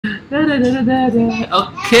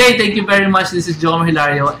Okay, thank you very much. This is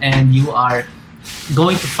Jomarhilario, and you are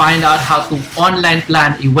going to find out how to online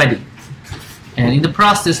plan a wedding. And in the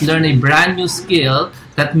process, learn a brand new skill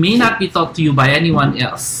that may not be taught to you by anyone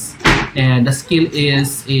else. And the skill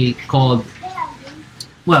is called,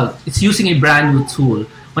 well, it's using a brand new tool.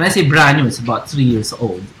 When I say brand new, it's about 3 years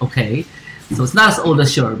old, okay? So it's not as old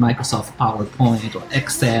as your Microsoft PowerPoint or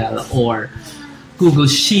Excel or Google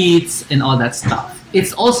Sheets and all that stuff.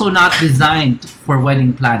 It's also not designed for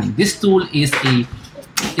wedding planning. This tool is a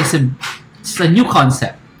new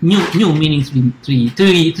concept, new meaning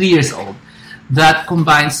three years old, that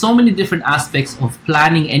combines so many different aspects of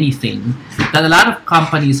planning anything that a lot of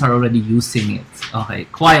companies are already using it, okay,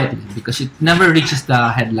 quietly, because it never reaches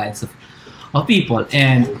the headlines of people.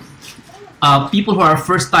 And people who are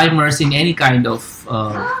first timers in any kind of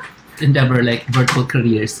endeavor like virtual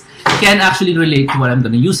careers can actually relate to what I'm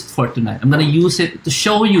going to use it for tonight. I'm going to use it to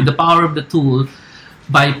show you the power of the tool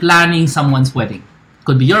by planning someone's wedding.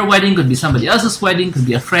 Could be your wedding, could be somebody else's wedding, could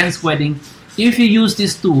be a friend's wedding. If you use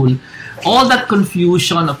this tool, all that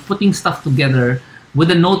confusion of putting stuff together with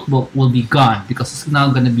a notebook will be gone, because it's now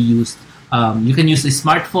going to be used. You can use a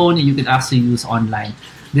smartphone, and you can actually use online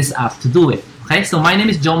this app to do it. Okay, so my name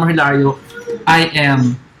is Jomarhilario. I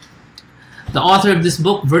am the author of this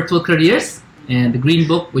book, Virtual Careers, and the green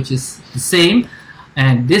book, which is the same.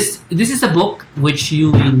 And this is a book which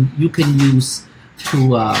you can use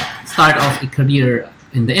to start off a career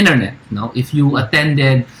in the internet. You know, if you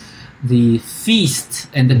attended the feast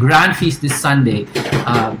and the grand feast this Sunday,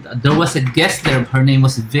 there was a guest there. Her name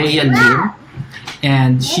was Vea Lim,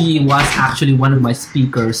 and she was actually one of my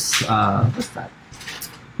speakers. What's that?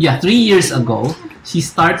 Yeah, 3 years ago. She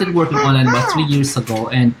started working online about 3 years ago,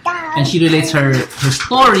 and she relates her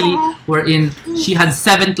story wherein she had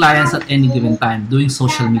 7 clients at any given time doing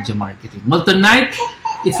social media marketing. Well, tonight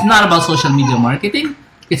it's not about social media marketing.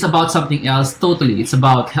 It's about something else totally. It's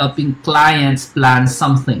about helping clients plan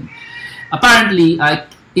something. Apparently,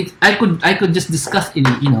 I could just discuss in,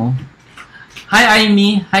 you know, hi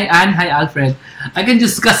Amy, hi Anne, hi Alfred. I can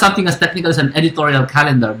discuss something as technical as an editorial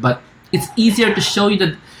calendar, but it's easier to show you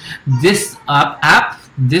that this app,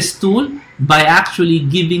 this tool, by actually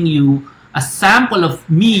giving you a sample of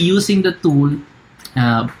me using the tool,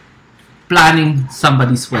 planning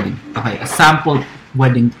somebody's wedding. Okay, a sample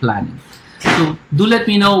wedding planning. So do let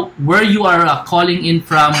me know where you are calling in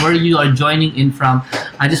from, where you are joining in from.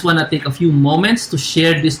 I just want to take a few moments to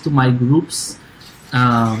share this to my groups.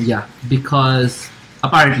 Yeah, because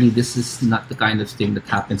apparently this is not the kind of thing that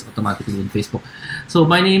happens automatically on Facebook. So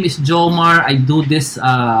my name is Jomar. I do this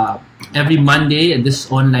every Monday at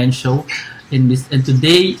this online show. And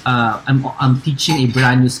today I'm teaching a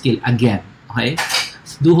brand new skill again. Okay,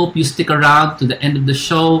 so do hope you stick around to the end of the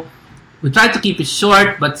show. We try to keep it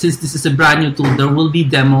short, but since this is a brand new tool, there will be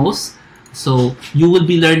demos. So you will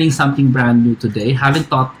be learning something brand new today. Haven't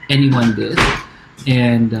taught anyone this.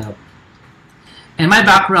 And my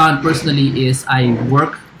background personally is I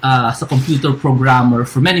work as a computer programmer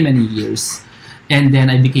for many years. And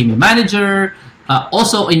then I became a manager,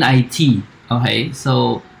 also in IT. Okay,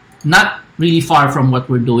 so not really far from what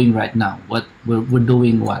we're doing right now. We're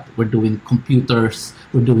doing computers,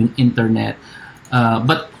 we're doing internet.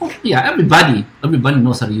 But yeah, everybody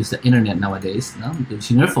knows how to use the internet nowadays. You know,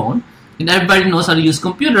 using your phone, and everybody knows how to use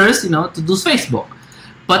computers, you know, to do Facebook.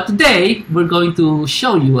 But today I'm going to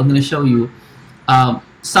show you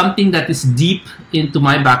something that is deep into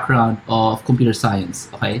my background of computer science.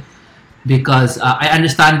 Okay, because I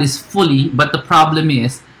understand this fully, but the problem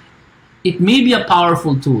is, it may be a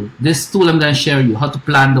powerful tool. This tool I'm going to share you how to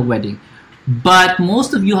plan the wedding, but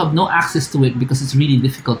most of you have no access to it because it's really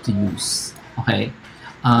difficult to use. Okay,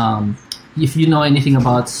 if you know anything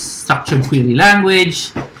about structured query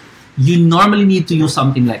language, you normally need to use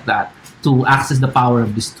something like that to access the power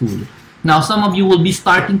of this tool. Now, some of you will be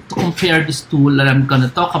starting to compare this tool that I'm going to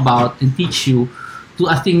talk about and teach you to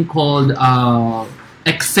a thing called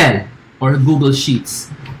Excel or Google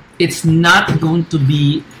Sheets. It's not going to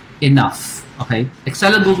be enough. Okay,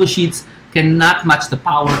 Excel and Google Sheets cannot match the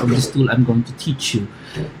power of this tool I'm going to teach you.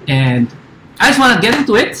 And I just want to get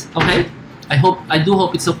into it. Okay, I do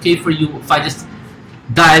hope it's okay for you if I just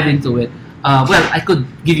dive into it. Well, I could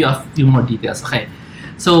give you a few more details. Okay,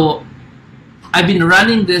 so I've been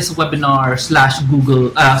running this webinar /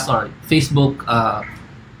 Google,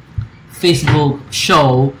 Facebook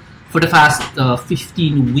show for the past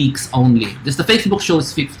 15 weeks only. Just the Facebook show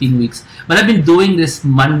is 15 weeks, but I've been doing this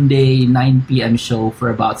Monday 9 p.m. show for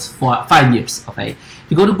about 5 years. Okay, if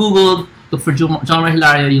you go to Google, look for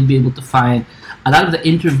Jomarhilario, you'll be able to find a lot of the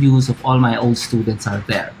interviews of all my old students are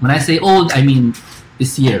there. When I say old, I mean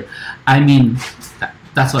this year. I mean,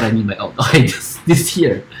 that's what I mean by old. Okay, this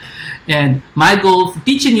year. And my goal for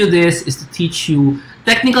teaching you this is to teach you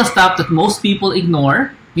technical stuff that most people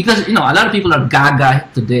ignore, because a lot of people are gaga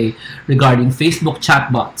today regarding Facebook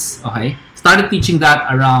chatbots. Okay, started teaching that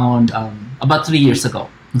around about 3 years ago.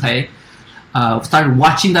 Okay, started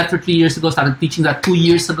watching that for 3 years ago. Started teaching that 2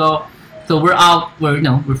 years ago. So we're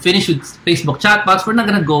finished with Facebook chatbots. We're not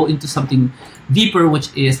gonna go into something deeper, which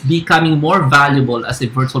is becoming more valuable as a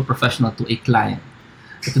virtual professional to a client.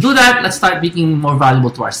 But to do that, let's start being more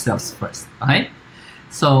valuable to ourselves first. Okay,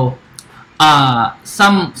 so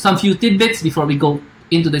some few tidbits before we go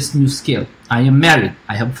into this new skill. I am married.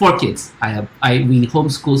 I have 4 kids. We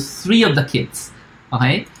homeschool 3 of the kids.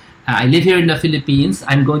 Okay, I live here in the Philippines.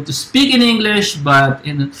 I'm going to speak in English, but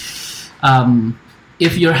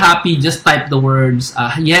if you're happy, just type the words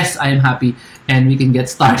yes, I am happy, and we can get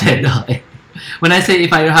started. Okay. When I say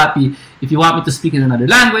if you're happy, if you want me to speak in another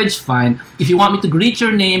language, fine. If you want me to greet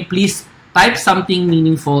your name, please type something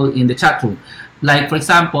meaningful in the chat room. Like, for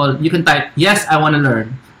example, you can type, yes, I want to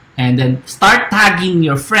learn. And then start tagging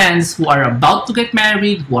your friends who are about to get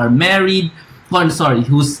married, who are married,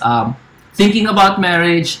 who's thinking about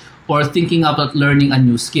marriage or thinking about learning a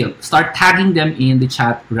new skill. Start tagging them in the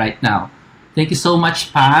chat right now. Thank you so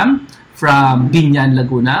much, Pam from Binyan,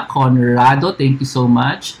 Laguna. Conrado, thank you so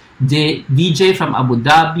much. DJ from Abu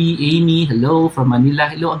Dhabi. Amy, hello. From Manila,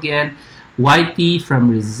 hello again. YT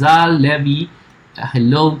from Rizal. Levy,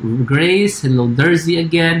 hello. Grace, hello. Dersey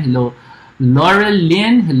again, hello. Laurel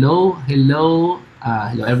Lynn, hello. Hello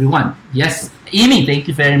everyone. Yes, Amy, thank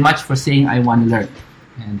you very much for saying I want to learn.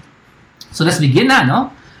 And so let's begin now,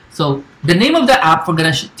 no? So the name of the app we're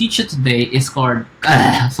gonna teach you today is called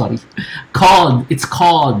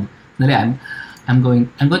I'm going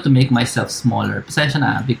to make myself smaller. Pasensya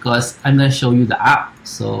na, because I'm gonna show you the app.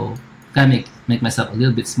 So I'm gonna make myself a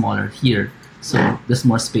little bit smaller here, so there's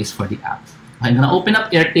more space for the app. I'm gonna open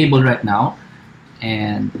up Airtable right now,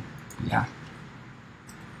 and yeah.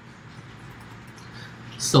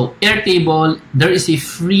 So Airtable, there is a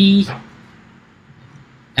free.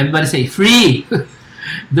 Everybody say free.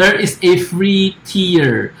 There is a free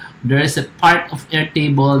tier. There is a part of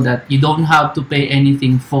Airtable that you don't have to pay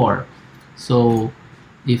anything for. So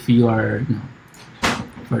if you are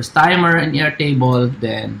first timer in Airtable,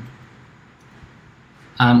 then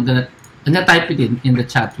I'm gonna type it in the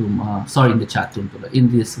chat room. In the chat room, in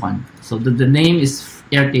this one. So the name is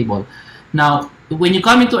Airtable. Now, when you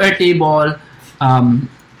come into Airtable,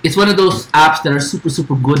 it's one of those apps that are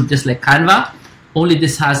super good, just like Canva. Only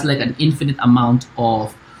this has like an infinite amount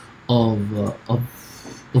of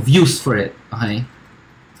use for it. Okay,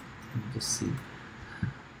 let me just see.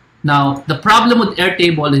 Now, the problem with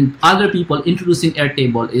Airtable and other people introducing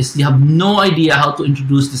Airtable is you have no idea how to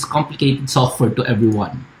introduce this complicated software to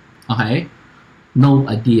everyone. Okay, no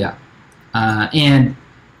idea. And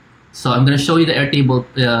so I'm going to show you the Airtable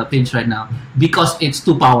page right now because it's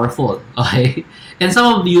too powerful. Okay, and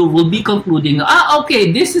some of you will be concluding,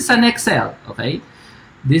 okay, this is an Excel. Okay,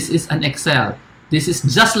 this is an Excel. This is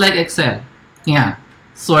just like Excel. Yeah,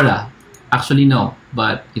 sorta. Actually, no,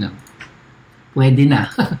 but pwede na.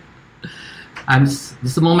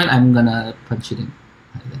 Just a moment, I'm gonna punch it in.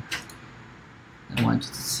 I want you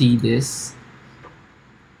to see this.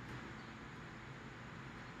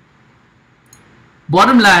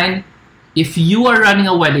 Bottom line, if you are running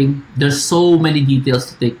a wedding, there's so many details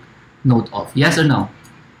to take note of. Yes or no?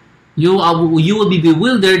 You will be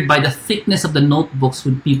bewildered by the thickness of the notebooks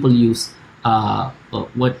when people use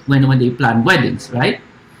when they plan weddings, right?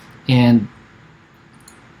 And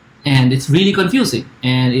it's really confusing,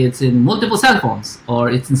 and it's in multiple cell phones,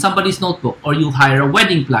 or it's in somebody's notebook, or you hire a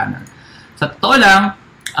wedding planner. Sa totoo lang,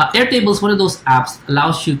 Airtable is one of those apps that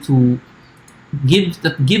allows you to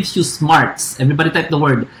gives you smarts. Everybody type the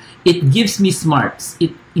word. It gives me smarts.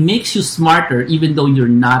 It makes you smarter even though you're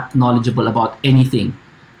not knowledgeable about anything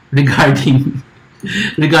regarding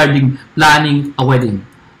planning a wedding.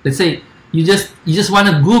 Let's say you just want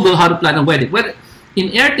to Google how to plan a wedding. Well, in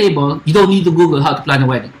Airtable, you don't need to Google how to plan a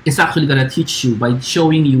wedding. It's actually going to teach you by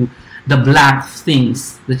showing you the blank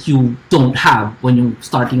things that you don't have when you're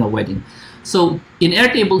starting a wedding. So in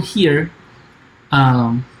Airtable here,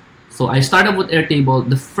 so I started with Airtable.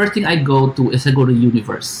 The first thing I go to is I go to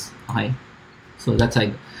Universe. Okay, so that's how I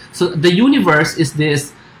go. So the Universe is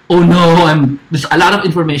this. Oh no, there's a lot of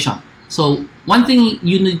information. So one thing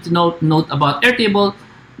you need to note about Airtable.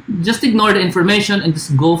 Just ignore the information and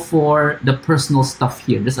just go for the personal stuff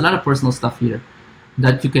here. There's a lot of personal stuff here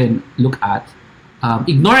that you can look at.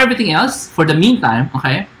 Ignore everything else for the meantime,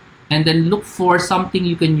 okay? And then look for something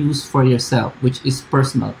you can use for yourself, which is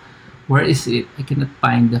personal. Where is it? I cannot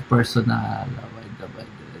find the personal.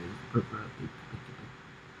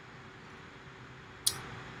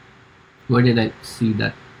 Where did I see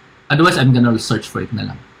that? Otherwise, I'm gonna search for it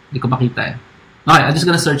na lang. Hindi ko makita eh. Okay, I'm just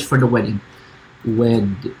gonna search for the wedding.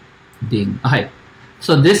 Wedding. Okay.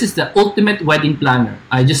 So this is the ultimate wedding planner.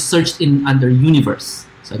 I just searched in under universe.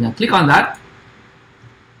 So I'm gonna click on that.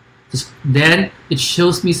 Then it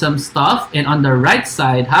shows me some stuff, and on the right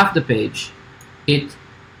side, half the page, it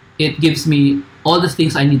gives me all the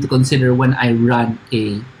things I need to consider when I run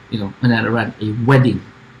a wedding,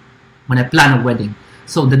 when I plan a wedding.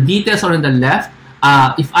 So the details are on the left.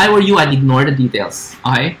 If I were you, I'd ignore the details.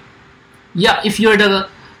 Okay? Yeah, if you're the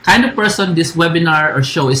kind of person this webinar or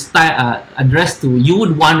show is addressed to, you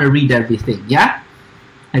would want to read everything. Yeah?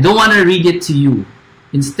 I don't want to read it to you.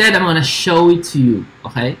 Instead, I'm going to show it to you.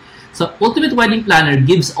 Okay? So Ultimate Wedding Planner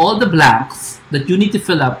gives all the blanks that you need to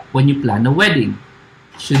fill up when you plan a wedding.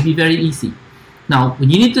 Should be very easy. Now, what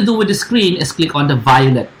you need to do with the screen is click on the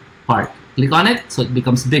violet part. Click on it so it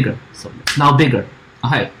becomes bigger. So it's now bigger.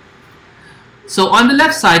 Okay. So on the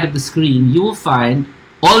left side of the screen, you will find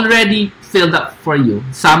already filled up for you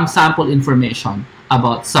some sample information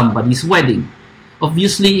about somebody's wedding.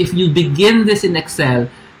 Obviously, if you begin this in Excel,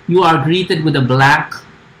 you are greeted with a blank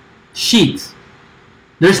sheet.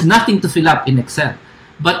 There's nothing to fill up in Excel.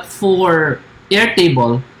 But for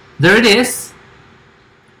Airtable, there it is.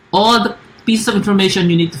 All the pieces of information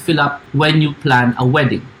you need to fill up when you plan a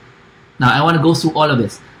wedding. Now, I want to go through all of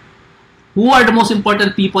this. Who are the most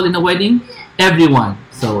important people in a wedding? Everyone.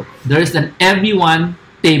 So, there is an everyone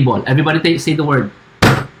table. Everybody say the word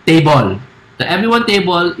table. The everyone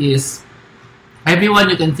table is everyone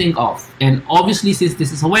you can think of. And obviously, since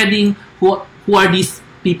this is a wedding, who are these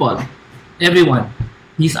people? Everyone.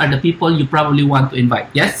 These are the people you probably want to invite.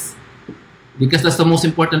 Yes? Because that's the most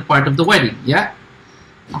important part of the wedding. Yeah?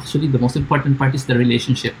 Actually, the most important part is the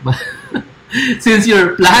relationship. But since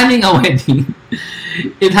you're planning a wedding,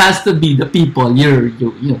 it has to be the people you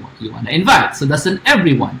want to invite. So that's an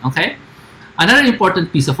everyone. Okay? Another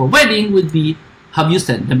important piece of a wedding would be, have you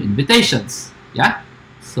sent them invitations? Yeah?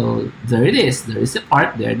 So there it is. There is a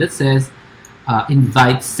part there that says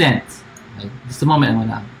invite sent. Right? Just a moment,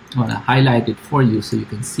 I wanna highlight it for you so you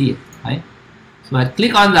can see it. Right? So I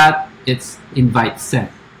click on that, it's invite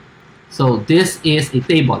sent. So this is a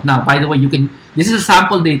table. Now, by the way, this is a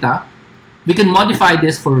sample data. We can modify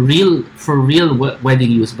this for real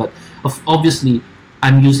wedding use, but obviously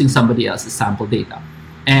I'm using somebody else's sample data.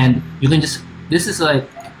 And you can just, this is like,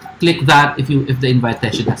 click that if the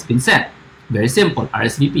invitation has been sent. Very simple,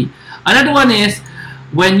 RSVP. Another one is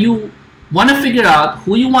when you want to figure out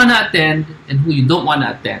who you want to attend and who you don't want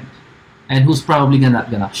to attend, and who's probably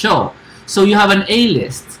not gonna show. So you have an A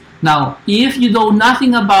list. Now, if you know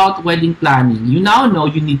nothing about wedding planning, you now know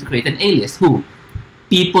you need to create an A list. Who?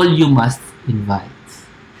 People you must invite.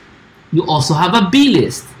 You also have a B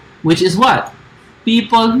list, which is what?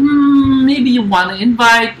 People maybe you want to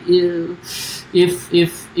invite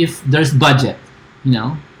if there's budget, you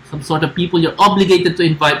know, some sort of people you're obligated to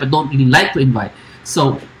invite but don't really like to invite.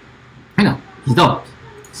 So, you don't.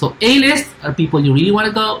 So A list are people you really want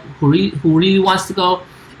to go, who really wants to go,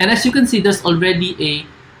 and as you can see, there's already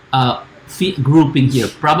a grouping here.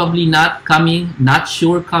 Probably not coming, not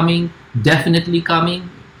sure coming, definitely coming,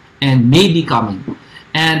 and maybe coming.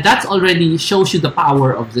 And that's already shows you the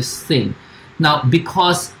power of this thing. Now,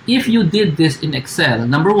 because if you did this in Excel,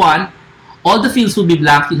 number one, all the fields will be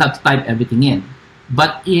blank. You'll have to type everything in.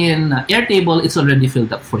 But in Airtable, it's already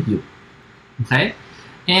filled up for you. Okay?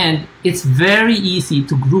 And it's very easy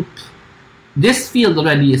to group. This field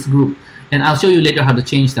already is grouped. And I'll show you later how to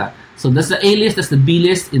change that. So that's the A list, that's the B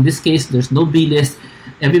list. In this case, there's no B list.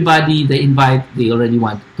 Everybody they invite, they already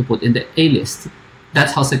want to put in the A list.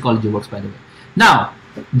 That's how psychology works, by the way. Now,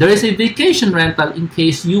 there is a vacation rental in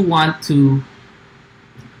case you want to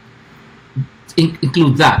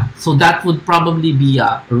include that. So that would probably be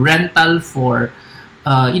a rental for,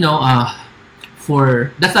 that's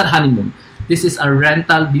not honeymoon. This is a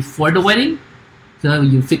rental before the wedding. So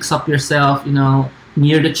you fix up yourself,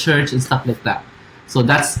 near the church and stuff like that. So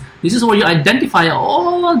this is where you identify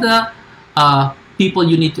all the people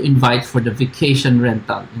you need to invite for the vacation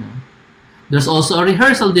rental. There's also a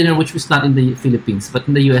rehearsal dinner, which was not in the Philippines, but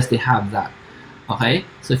in the US they have that. Okay,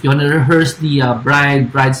 so if you want to rehearse the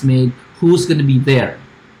bridesmaid, who's going to be there?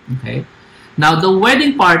 Okay, now the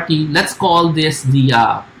wedding party, let's call this the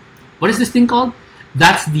what is this thing called?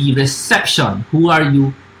 That's the reception. Who are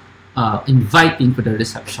you inviting for the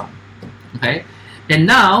reception? Okay, and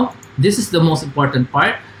now this is the most important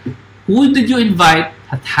part. Who did you invite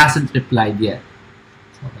that hasn't replied yet?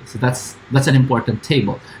 Okay, so that's an important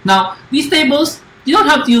table. Now, these tables, you don't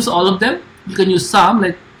have to use all of them. You can use some,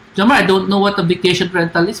 like, Jamar, I don't know what a vacation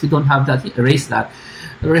rental is. We don't have that. Erase that.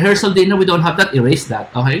 Rehearsal dinner, we don't have that. Erase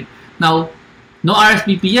that. Okay. Now, no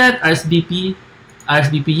RSVP yet. RSVP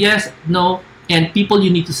yes, no, and people you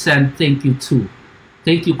need to send thank you to,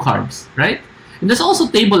 thank you cards, right? And there's also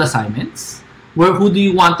table assignments, where who do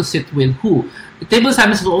you want to sit with who. The table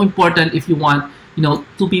assignments are so important if you want, you know,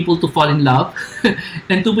 two people to fall in love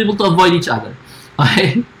and two people to avoid each other.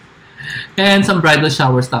 Okay. And some bridal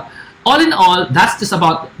shower stuff. All in all, that's just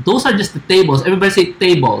about, those are just the tables. Everybody say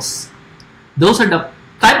tables. Those are the,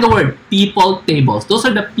 type the word people tables. Those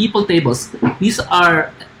are the people tables. These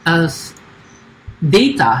are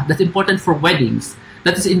data that's important for weddings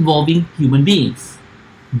that is involving human beings.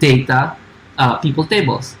 Data, people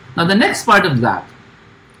tables. Now the next part of that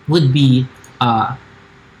would be the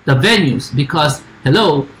venues, because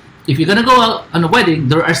hello, if you're gonna go out on a wedding,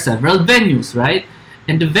 there are several venues, right?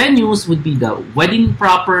 And the venues would be the wedding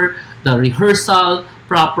proper, the rehearsal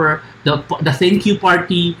proper, the thank you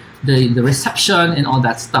party, the reception, and all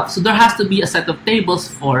that stuff. So there has to be a set of tables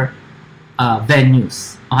for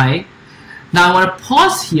venues. Okay. Now I want to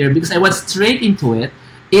pause here because I went straight into it.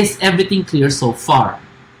 Is everything clear so far?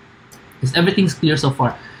 Is everything clear so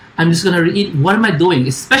far? I'm just gonna read. What am I doing?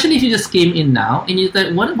 Especially if you just came in now and you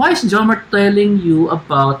thought, why is Jomar telling you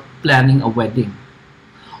about planning a wedding?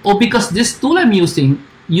 Oh, because this tool I'm using,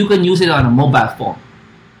 you can use it on a mobile phone.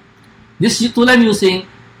 This tool I'm using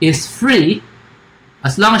is free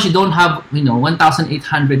as long as you don't have,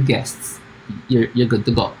 1,800 guests. You're good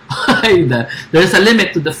to go. There's a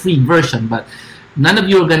limit to the free version, but none of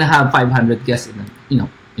you are gonna have 500 guests in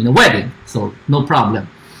a wedding, so no problem.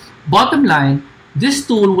 Bottom line, this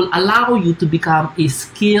tool will allow you to become a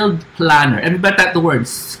skilled planner. Everybody type the word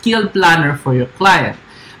skilled planner for your client.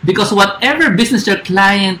 Because whatever business your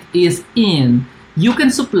client is in, you can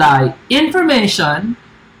supply information,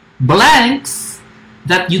 blanks,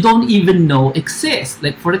 that you don't even know exist.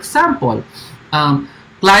 Like for example,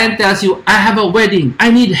 client tells you, I have a wedding,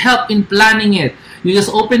 I need help in planning it. You just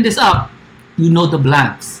open this up, you know the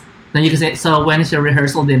blanks. Then you can say, so when is your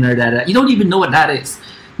rehearsal dinner? You don't even know what that is.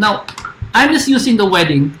 Now, I'm just using the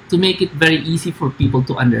wedding to make it very easy for people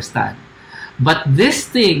to understand. But this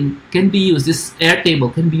thing can be used, this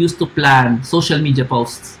airtable can be used to plan social media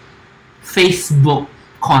posts, Facebook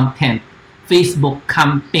content, Facebook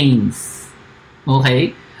campaigns,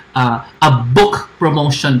 okay? A book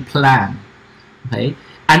promotion plan, okay?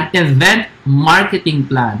 An event marketing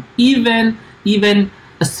plan, even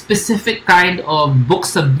a specific kind of book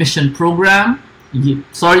submission program.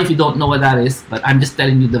 Sorry if you don't know what that is, but I'm just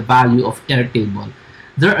telling you the value of Airtable.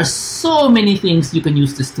 There are so many things you can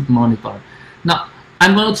use this to monitor. Now,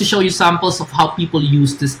 I'm going to show you samples of how people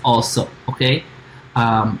use this also, okay?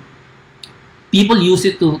 People use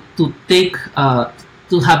it to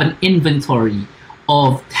have an inventory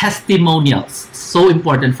of testimonials, so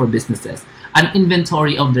important for businesses. An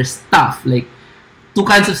inventory of their stuff, like two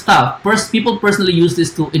kinds of stuff. First, people personally use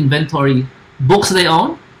this to inventory books they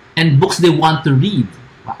own and books they want to read.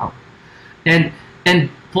 Wow. And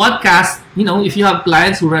podcasts, if you have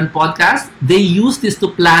clients who run podcasts, they use this to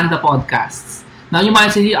plan the podcasts. Now you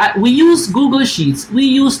might say, we use Google Sheets, we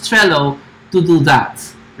use Trello to do that,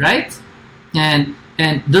 right? And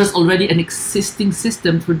there's already an existing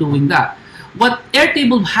system for doing that. What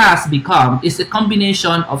Airtable has become is a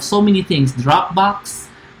combination of so many things: Dropbox,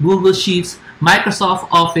 Google Sheets, Microsoft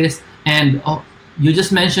Office, and you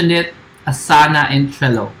just mentioned it, Asana and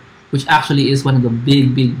Trello, which actually is one of the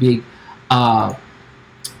big big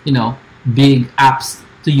apps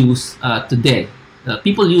to use today.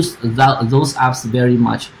 People use those apps very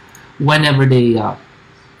much whenever they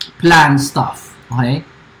plan stuff, okay?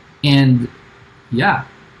 And yeah,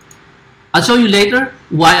 I'll show you later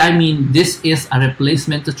why I mean this is a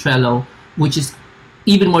replacement to Trello, which is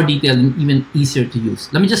even more detailed and even easier to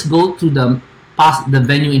use. Let me just go through the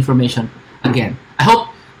venue information again. I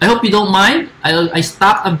hope you don't mind. I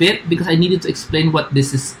stopped a bit because I needed to explain what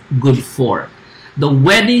this is good for. The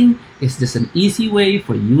wedding is just an easy way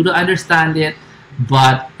for you to understand it,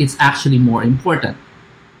 but it's actually more important.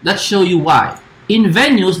 Let's show you why. In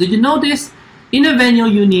venues, did you know this? In a venue,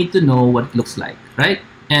 you need to know what it looks like, right?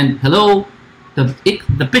 And hello,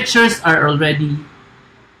 the pictures are already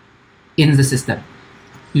in the system.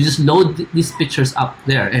 You just load these pictures up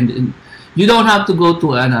there, and you don't have to go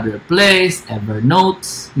to another place,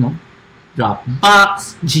 Evernote,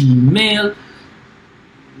 Dropbox, Gmail.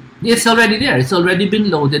 It's already there. It's already been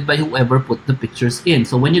loaded by whoever put the pictures in.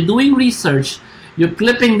 So when you're doing research, you're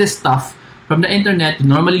clipping this stuff from the internet. You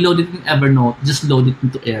normally load it in Evernote, just load it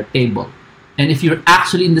into Airtable. And if you're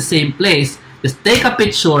actually in the same place, just take a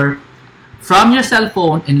picture from your cell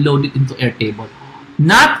phone and load it into Airtable.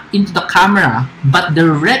 Not into the camera, but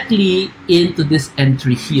directly into this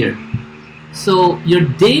entry here. So your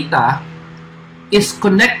data is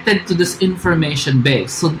connected to this information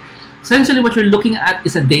base. So essentially what you're looking at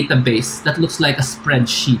is a database that looks like a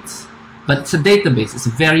spreadsheet, but it's a database. It's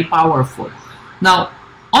very powerful. Now,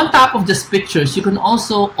 on top of just pictures, you can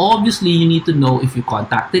also, obviously, you need to know if you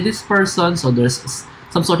contacted this person. So there's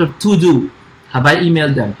some sort of to-do. Have I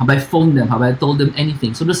emailed them? Have I phoned them? Have I told them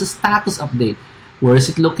anything? So there's a status update. Where is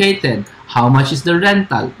it located? How much is the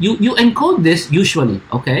rental? You encode this usually,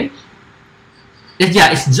 okay?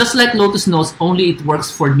 Yeah, it's just like Lotus Notes, only it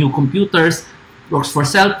works for new computers, works for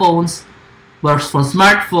cell phones, works for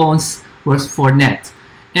smartphones, works for net.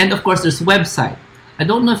 And of course, there's website. I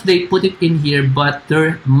don't know if they put it in here, but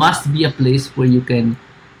there must be a place where you can,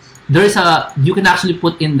 you can actually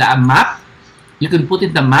put in the map. You can put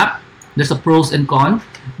in the map. There's a pros and cons.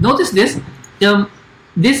 Notice this.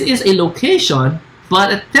 This is a location,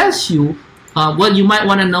 but it tells you, well, you might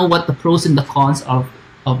want to know what the pros and the cons of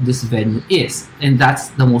this venue is, and that's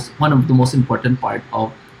one of the most important part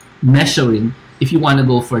of measuring if you want to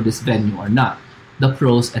go for this venue or not. The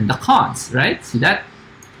pros and the cons, right? See that?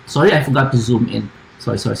 Sorry, I forgot to zoom in.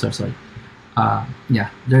 Sorry. Yeah,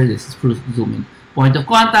 there it is. It's zoom in. Point of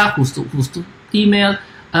contact, who's to email.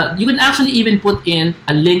 You can actually even put in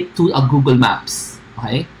a link to a Google Maps.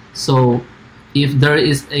 Okay, so if there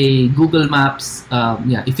is a Google Maps,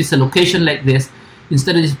 yeah, if it's a location like this,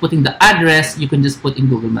 instead of just putting the address, you can just put in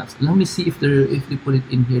Google Maps. Let me see if they put it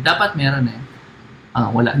in here. Dapat meron eh.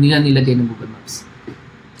 Wala, hindi na nilagay ng Google Maps.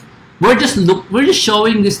 We're just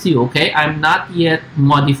showing this to you, okay? I'm not yet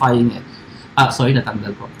modifying it. Sorry,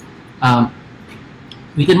 natanggal ko.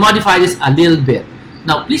 We can modify this a little bit.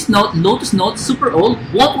 Now, please note, Lotus Notes, super old,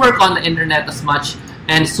 won't work on the internet as much,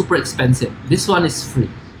 and super expensive. This one is free,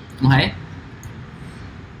 okay?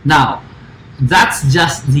 Now, that's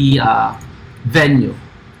just the venue,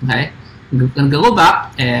 okay? I'm gonna go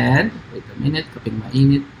back and wait a minute, kaping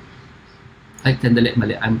mainit. Ay, kandali,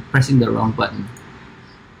 mali. I'm pressing the wrong button.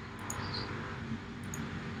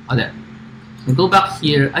 Oh, there. I'll go back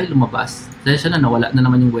here. Ay, lumabas. Dahil siya na, nawala na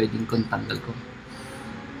naman yung wedding ko, tanggal ko.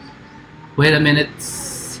 Wait a minute.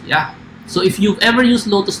 Yeah. So if you've ever used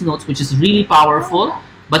Lotus Notes, which is really powerful,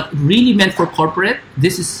 but really meant for corporate,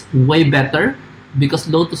 this is way better because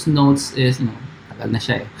Lotus Notes is, you know, tagal na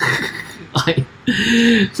siya eh. Okay.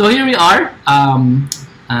 So here we are.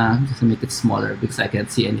 Just to make it smaller because I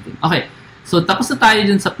can't see anything. Okay. So tapos na tayo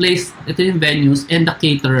dun sa place, ito yung venues and the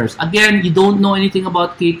caterers. Again, you don't know anything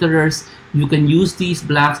about caterers. You can use these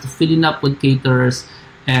blanks to fill in up with caterers,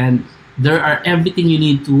 and there are everything you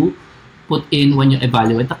need to put in when you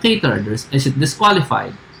evaluate the caterer. Is it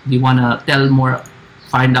disqualified? Do you want to tell more,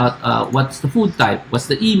 find out what's the food type, what's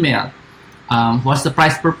the email, what's the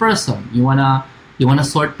price per person? You wanna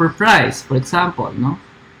sort per price, for example, no?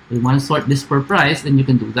 You want to sort this per price, then you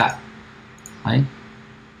can do that, right?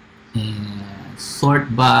 And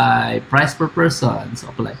sort by price per person. So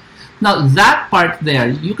apply. Now that part there,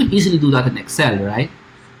 you can easily do that in Excel, right?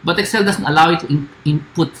 But Excel doesn't allow you to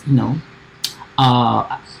input, you know,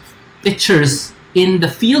 pictures in the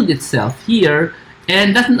field itself here,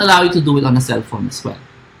 and doesn't allow you to do it on a cell phone as well,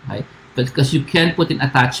 right? But because you can put in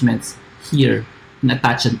attachments here and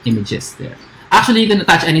attach an images there. Actually, you can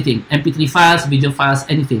attach anything, MP3 files, video files,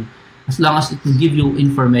 anything, as long as it will give you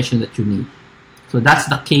information that you need. So that's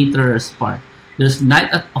the caterer's part. There's night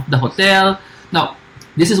of the hotel. Now,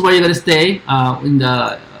 this is where you're gonna stay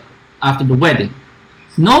after the wedding.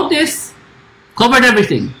 Notice, covered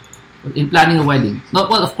everything in planning a wedding.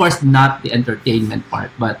 Well, of course, not the entertainment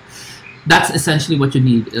part, but that's essentially what you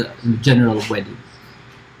need in a general wedding.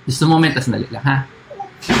 Just a moment, tas nalik lang, ha?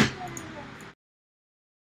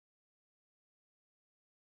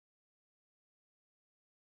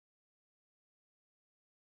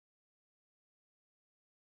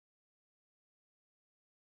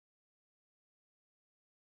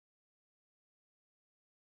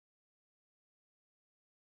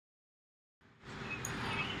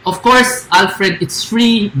 Of course, Alfred, it's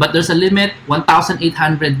free, but there's a limit,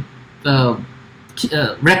 1,800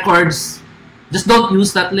 records. Just don't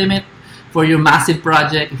use that limit for your massive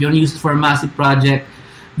project. If you want to use it for a massive project,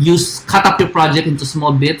 cut up your project into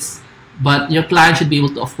small bits, but your client should be able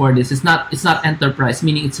to afford this. It's not enterprise,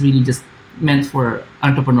 meaning it's really just meant for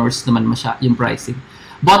entrepreneurs naman yung pricing.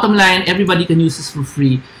 Bottom line, everybody can use this for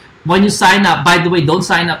free. When you sign up, by the way, don't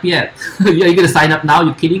sign up yet. Are you going to sign up now?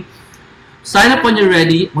 You kidding? Sign up when you're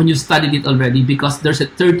ready, when you've studied it already, because there's a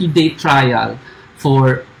 30-day trial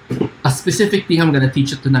for a specific thing I'm going to teach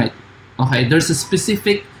you tonight. Okay, there's a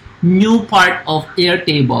specific new part of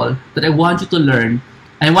Airtable that I want you to learn.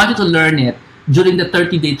 I want you to learn it during the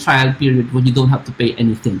 30-day trial period when you don't have to pay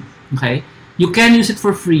anything. Okay, you can use it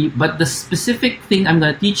for free, but the specific thing I'm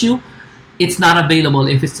going to teach you, it's not available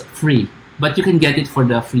if it's free, but you can get it for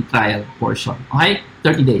the free trial portion. Okay,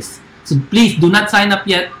 30 days. So please do not sign up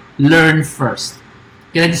yet. Learn first.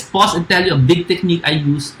 Can I just pause and tell you a big technique I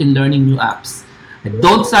use in learning new apps? I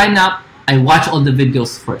don't sign up. I watch all the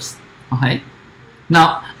videos first. Okay.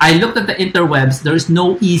 Now, I looked at the interwebs. There is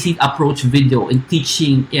no easy approach video in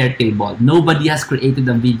teaching Airtable. Nobody has created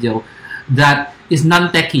a video that is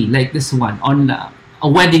non-techie like this one on a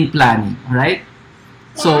wedding planning, right?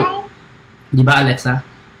 So, di ba, Alexa?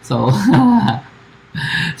 So,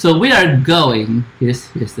 so we are going. Here's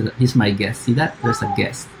my guest. See that? There's a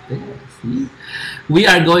guest. There, see? We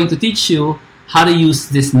are going to teach you how to use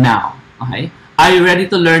this now. Okay? Are you ready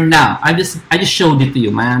to learn now? I just showed it to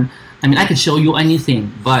you, man. I mean, I can show you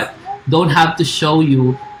anything, but don't have to show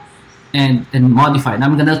you and modify. Now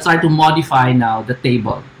I'm gonna start to modify now the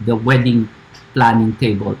table, the wedding planning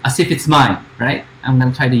table, as if it's mine, right? I'm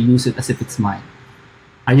gonna try to use it as if it's mine.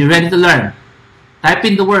 Are you ready to learn? Type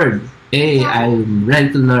in the word. Hey, I'm ready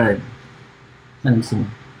to learn. Anong gusto mo?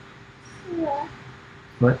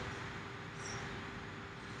 What?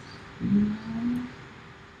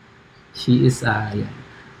 She is yeah.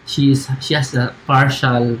 She has a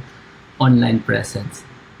partial online presence.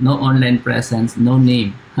 No online presence, no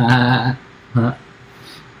name. Huh?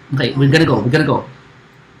 Okay, we're gonna go.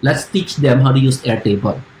 Let's teach them how to use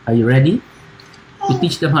Airtable. Are you ready? We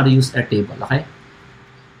teach them how to use Airtable, okay?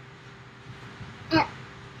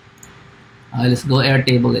 Let's go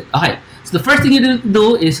Airtable it. Okay, so the first thing you need to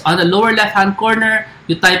do is on the lower left hand corner,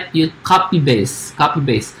 you copy base.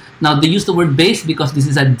 Now they use the word base because this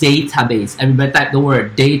is a database. Everybody type the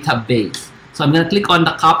word database. So I'm gonna click on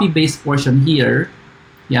the copy base portion here.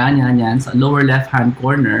 Yan. Sa lower left hand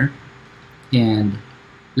corner. And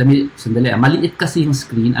sandali, maliit kasi yung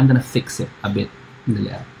screen. I'm gonna fix it a bit.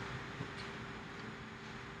 Sandali.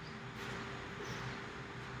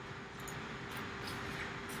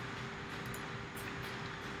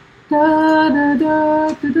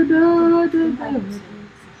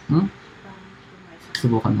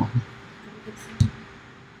 Subukan mo.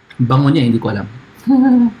 Bango niya, hindi ko alam.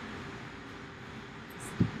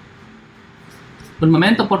 Un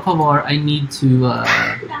momento, por favor. I need to...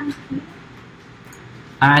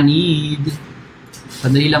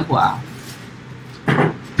 Sandali lang po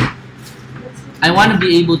I want to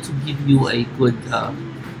be able to give you a good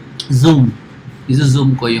zoom.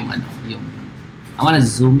 Izo-zoom ko yung I want to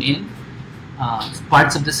zoom in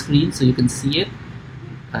parts of the screen so you can see it.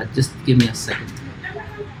 Just give me a second.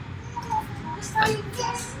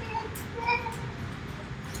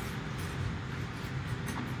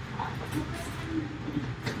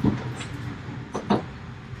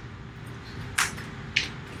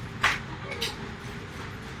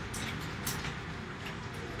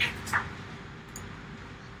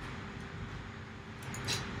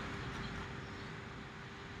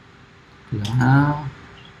 Yeah.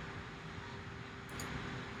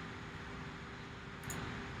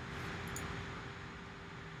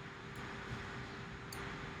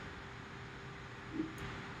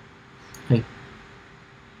 Okay.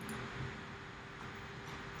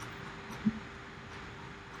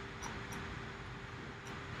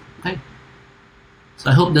 Okay. So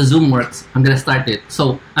I hope the zoom works. I'm gonna start it.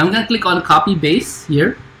 So I'm gonna click on copy base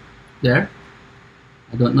here. There.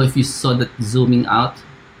 I don't know if you saw that zooming out.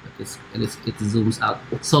 It zooms out.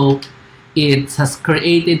 So it has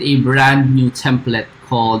created a brand new template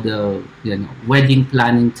called the wedding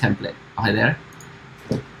planning template. Okay, there.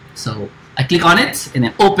 So I click on it and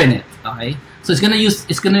then open it. Okay, so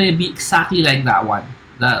it's gonna be exactly like that one,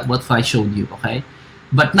 what I showed you. Okay,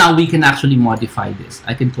 but now we can actually modify this.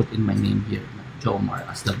 I can put in my name here, Jomar,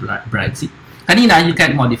 as the bride. See, kanina you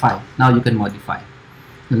can't modify. Now you can modify.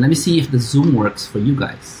 Now let me see if the zoom works for you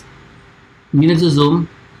guys. Hindi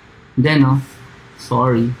nagzo-zoom. Then,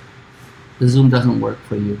 sorry, the zoom doesn't work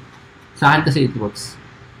for you. Sa akin kasi it works.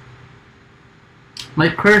 My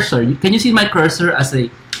cursor, can you see my cursor as a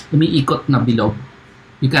umiikot na bilog?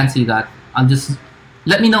 You can't see that.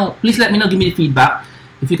 Let me know, please let me know, give me feedback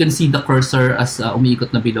if you can see the cursor as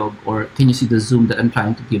umiikot na bilog, or can you see the zoom that I'm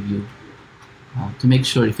trying to give you to make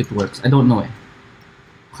sure if it works. I don't know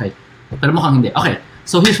Okay, pero mukhang hindi. Okay,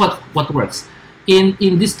 so here's what works. In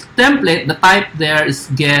this template, the type there is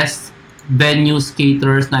guests, venues,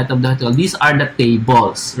 caterers, night of the hotel. These are the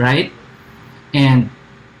tables, right? And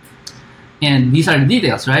these are the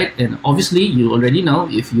details, right? And obviously, you already know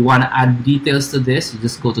if you want to add details to this, you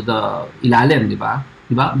just go to the ilalim, di ba?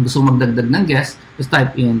 Diba? Gusto mo magdagdag ng guest, just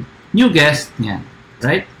type in new guest, yan,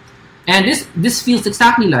 right? And this feels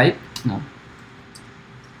exactly like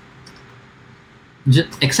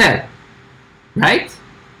Excel, right?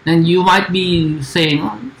 And you might be saying,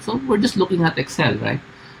 oh, so we're just looking at Excel, right?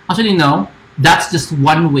 Actually, no. That's just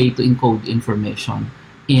one way to encode information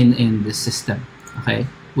in this system, okay?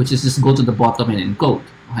 Which is just go to the bottom and encode,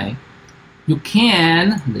 okay? You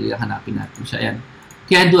can, dali lang hanapin natin siya, yan.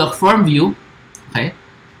 You can do a form view, okay?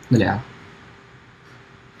 Dali lang.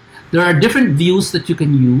 There are different views that you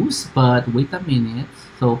can use, but wait a minute.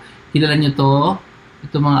 So, kilala nyo to.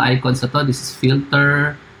 Ito mga icons na to. This is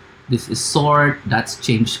filter. This is sort. That's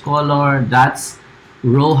change color. That's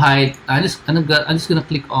row height. I'm just gonna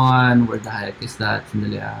click on where the heck is that.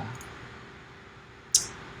 Sandali ah.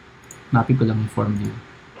 Mapping ko lang yung form view.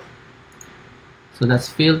 So that's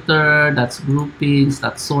filter. That's groupings.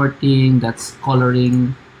 That's sorting. That's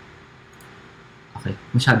coloring. Okay,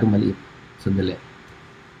 masyadong maliit. Sandali.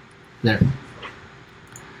 There.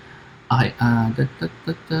 Okay,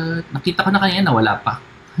 nakita ko na kanina, wala pa.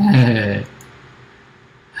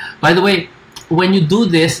 By the way, when you do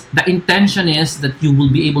this, the intention is that you will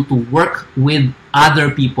be able to work with other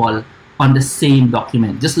people on the same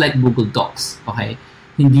document, just like Google Docs, okay?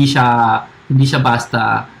 Hindi siya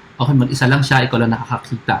basta, okay, mag-isa lang siya, ikaw lang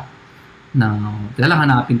nakakakita. Kaya lang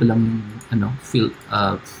hanapin ko lang yung field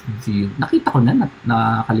view. Nakita ko na,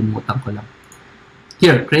 nakalimutan ko lang.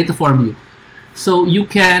 Here, create a form view. So you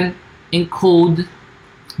can encode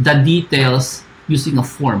the details using a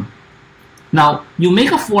form. Now, you make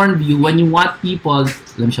a form view when you want people,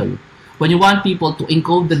 let me show you, when you want people to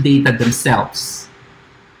encode the data themselves.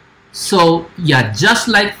 So, yeah, just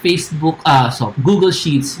like Google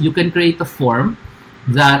Sheets, you can create a form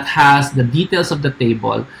that has the details of the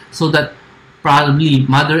table so that probably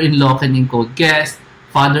mother-in-law can encode guest,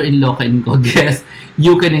 father-in-law can encode guest,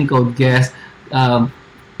 you can encode guest.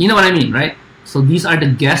 You know what I mean, right? So these are the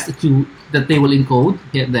guests that they will encode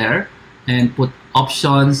there and put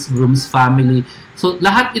options, rooms, family. So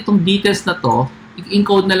lahat itong details na to,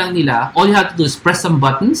 encode na lang nila. All you have to do is press some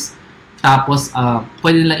buttons, tapos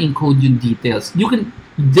pwede nila encode yung details.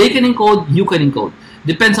 They can encode, you can encode.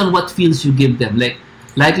 Depends on what fields you give them. Like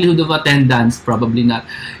likelihood of attendance, probably not.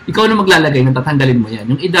 Ikaw na maglalagay, tatanggalin mo yan.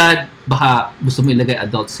 Yung edad, baka gusto mo ilagay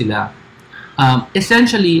adult sila.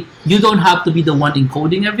 Essentially, you don't have to be the one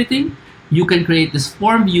encoding everything. You can create this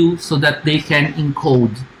form view so that they can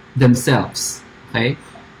encode themselves. Okay.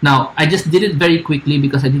 Now, I just did it very quickly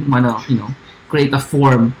because I didn't want to, create a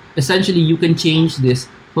form. Essentially, you can change this.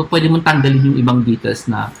 So, pwede mong tanggalin yung ibang details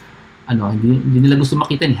na, hindi nila gusto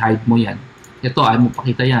makita, hide mo yan. Ito, ayaw mo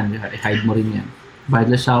pakita yan, hide mo rin yan.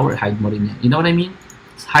 Bridal shower, hide mo rin yan. You know what I mean?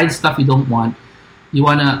 Hide stuff you don't want. You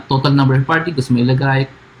want a total number of party, gusto mo ilagay.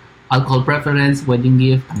 Alcohol preference, wedding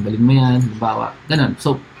gift, tanggalin mo yan, halimbawa. Ganun.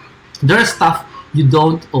 So, there's stuff you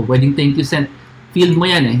don't, wedding thank you sent, field mo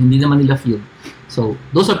yan hindi naman nila field. So,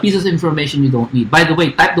 those are pieces of information you don't need. By the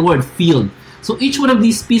way, type the word field. So, each one of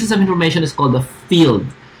these pieces of information is called a field.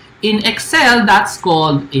 In Excel, that's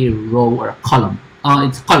called a row or a column.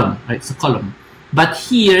 It's a column, right? It's a column. But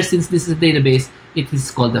here, since this is a database, it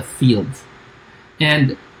is called a field.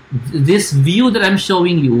 And this view that I'm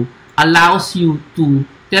showing you allows you to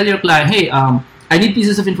tell your client, hey, I need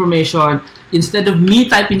pieces of information. Instead of me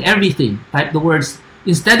typing everything, type the words.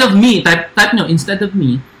 Instead of me, instead of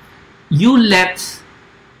me, you let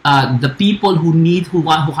the people who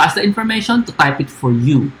has the information to type it for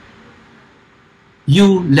you.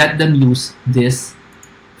 You let them use this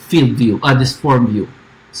field view, this form view.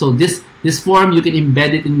 So this form, you can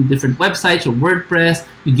embed it in different websites or WordPress.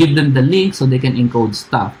 You give them the link so they can encode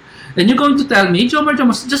stuff. And you're going to tell me, Jomar,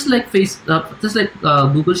 just like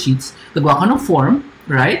Google Sheets, nagawa ka ng form,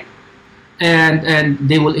 right? And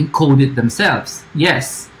they will encode it themselves.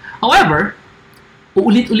 Yes. However,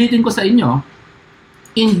 uulit-ulitin ko sa inyo,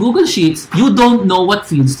 in Google Sheets, you don't know what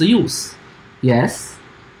fields to use. Yes.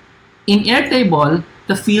 In Airtable,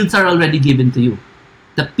 the fields are already given to you.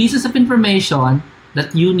 The pieces of information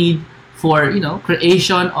that you need for,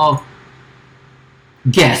 creation of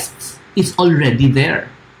guests is already there.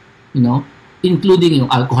 Including yung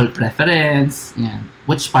alcohol preference,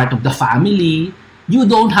 which part of the family. You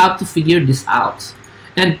don't have to figure this out.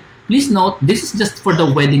 And please note, this is just for the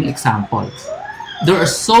wedding example. There are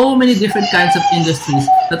so many different kinds of industries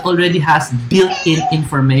that already has built-in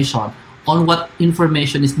information on what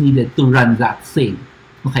information is needed to run that thing.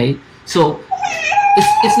 Okay? So,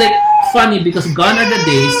 it's like funny because gone are the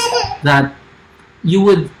days that you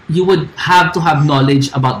would have to have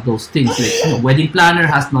knowledge about those things. Like, wedding planner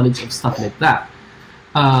has knowledge of stuff like that.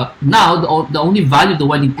 Now, the only value of the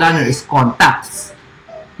wedding planner is contacts.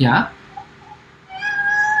 Yeah.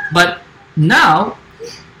 But now,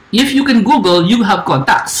 if you can Google, you have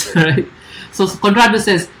contacts, right? So Conrado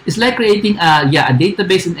says it's like creating a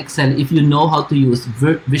database in Excel if you know how to use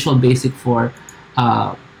Visual Basic for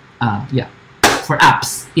for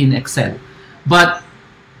apps in Excel. But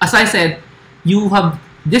as I said,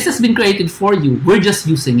 this has been created for you. We're just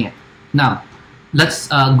using it. Now, let's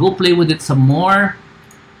go play with it some more.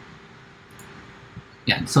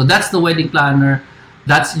 Yeah, so that's the wedding planner.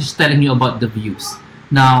 That's just telling you about the views.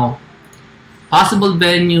 Now, possible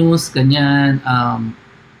venues, ganyan.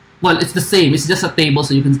 Well, it's the same. It's just a table,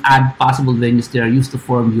 so you can add possible venues there, use the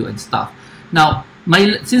form view and stuff. Now,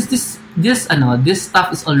 since this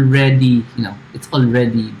stuff is already, it's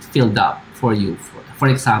already filled up for you. For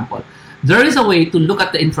example, there is a way to look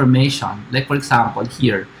at the information. Like for example,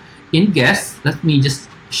 here in guests, let me just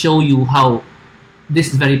show you how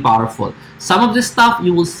this is very powerful. Some of this stuff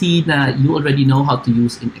you will see that you already know how to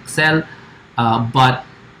use in Excel, but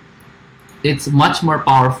it's much more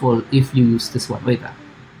powerful if you use this one. Wait,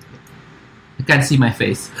 I can't see my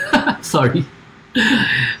face. Sorry.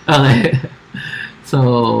 Okay.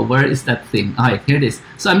 So where is that thing? Alright, here it is.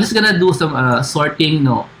 So I'm just gonna do some sorting,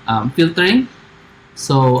 filtering.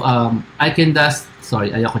 So I can just,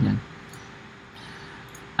 sorry, ayoko niyan.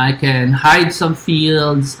 I can hide some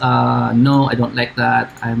fields. No, I don't like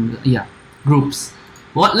that. Groups.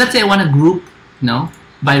 Well, let's say I want to group,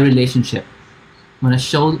 by relationship. I want to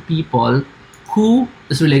show people who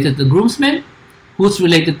is related to the groomsmen, who's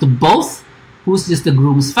related to both, who's just the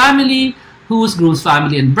groom's family, who's groom's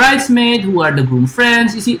family and bridesmaid, who are the groom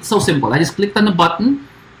friends. You see, it's so simple. I just clicked on the button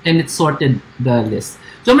and it sorted the list.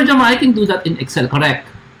 Jomar, I can do that in Excel, correct?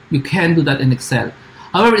 You can do that in Excel.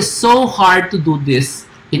 However, it's so hard to do this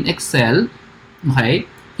in Excel, okay,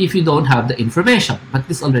 if you don't have the information. But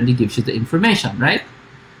this already gives you the information, right?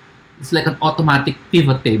 It's like an automatic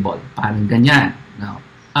pivot table. Parang ganyan. Now,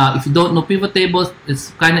 if you don't know pivot tables,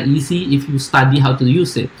 it's kind of easy if you study how to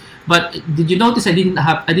use it. But did you notice I didn't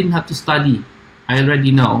have to study? I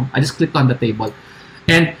already know. I just clicked on the table.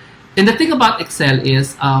 And the thing about Excel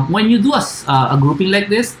is when you do a grouping like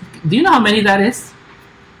this, do you know how many that is?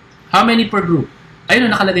 How many per group?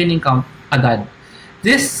 Ayun, nakalagay ng count agad.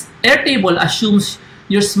 This airtable assumes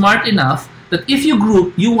you're smart enough that if you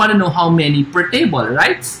group, you want to know how many per table,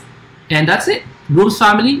 right? And that's it. Groom's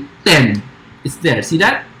family, 10. It's there. See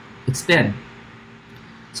that? It's 10.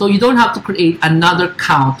 So you don't have to create another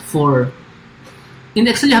count for... In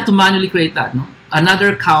Excel, you have to manually create that, no?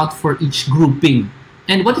 Another count for each grouping.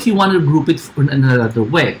 And what if you want to group it in another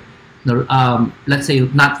way? Let's say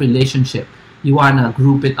not relationship. You want to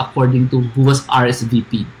group it according to who was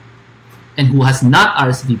RSVP and who has not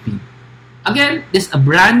RSVP. Again, there's a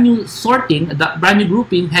brand new sorting, a brand new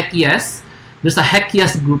grouping, heck yes. There's a heck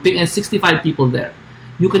yes grouping and 65 people there.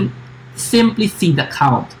 You can simply see the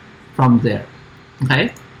count from there.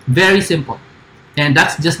 Okay? Very simple. And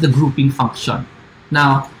that's just the grouping function.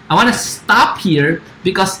 Now, I want to stop here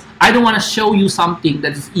because I don't want to show you something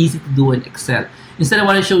that is easy to do in Excel. Instead, I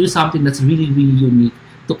want to show you something that's really, really unique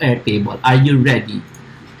to Airtable. Are you ready?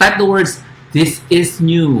 Type the words, "This is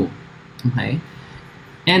new." Okay?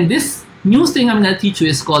 And this new thing I'm going to teach you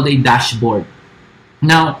is called a dashboard.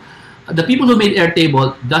 Now, the people who made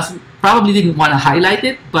Airtable probably didn't want to highlight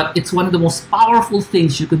it, but it's one of the most powerful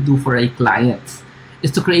things you could do for a client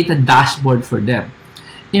is to create a dashboard for them.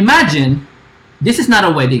 Imagine this is not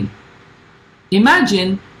a wedding.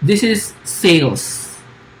 Imagine this is sales.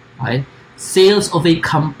 Okay? Sales of a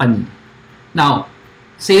company. Now,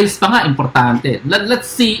 sales pa nga importante. Let's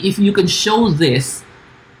see if you can show this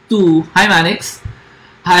to, hi Manix,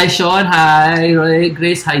 hi Sean, hi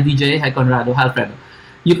Grace, hi DJ, hi Conrado, hi Alfredo.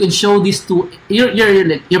 You can show this to,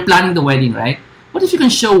 you're planning the wedding, right? What if you can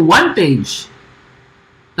show one page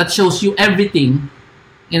that shows you everything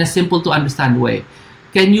in a simple to understand way?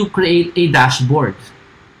 Can you create a dashboard?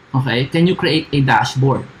 Okay, can you create a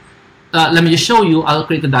dashboard? Let me just show you. I'll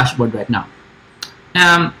create a dashboard right now.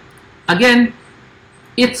 Again,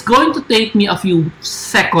 it's going to take me a few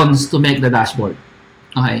seconds to make the dashboard.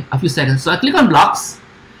 Okay, a few seconds. So I click on blocks,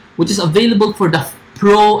 which is available for the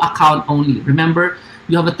Pro account only. Remember,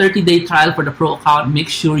 you have a 30-day trial for the Pro account. Make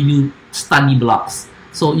sure you study blocks.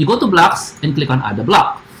 So you go to blocks and click on add a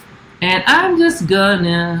block. And I'm just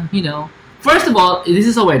gonna, first of all, this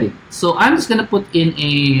is a wedding. So I'm just gonna put in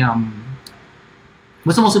a,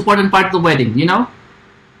 what's the most important part of the wedding,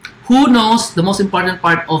 Who knows the most important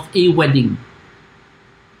part of a wedding?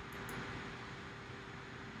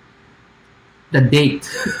 The date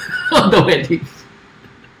of the wedding.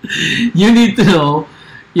 You need to know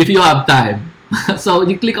if you have time. So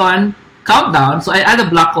you click on countdown. So I add a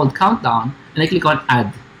block called countdown and I click on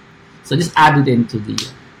add. So just add it into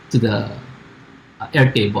the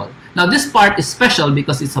airtable. Now this part is special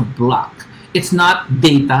because it's a block. It's not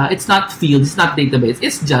data, it's not field, it's not database.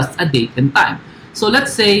 It's just a date and time. So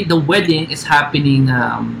let's say the wedding is happening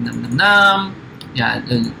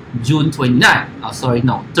June 29. Oh, sorry,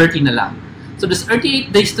 no, 30 na lang. So there's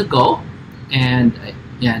 38 days to go, and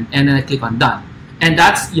then I click on done. And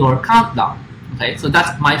that's your countdown. Okay, so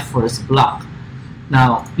that's my first block.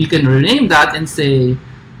 Now you can rename that and say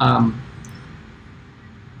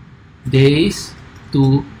days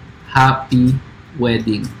to happy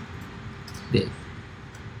wedding day.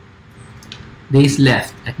 Days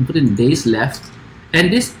left. I can put in days left.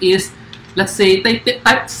 And this is, let's say,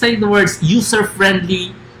 say the words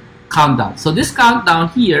user-friendly countdown. So this countdown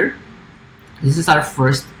here, this is our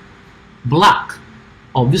first block.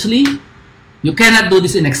 Obviously, you cannot do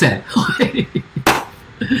this in Excel.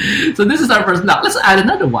 So this is our first block. Let's add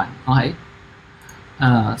another one. Okay.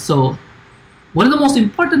 So one of the most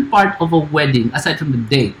important part of a wedding, aside from the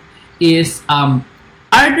date, is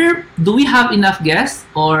do we have enough guests,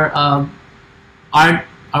 or are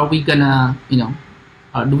we gonna,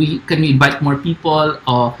 can we invite more people,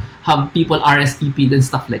 or have people RSVP'd and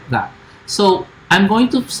stuff like that? So I'm going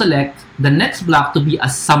to select the next block to be a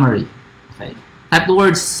summary. Okay, type the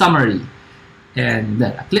word summary, and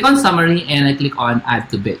then I click on summary and I click on add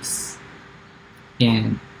to base,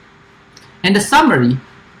 and the summary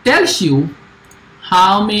tells you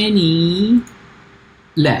how many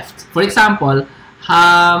left. For example,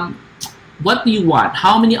 what do you want?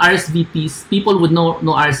 How many RSVPs? People would no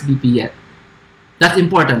RSVP yet. That's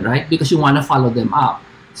important, right? Because you want to follow them up.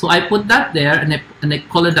 So I put that there, and I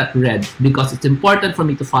color that red because it's important for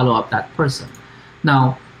me to follow up that person.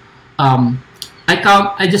 Now,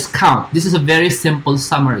 I just count. This is a very simple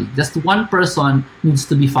summary. Just one person needs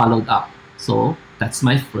to be followed up. So that's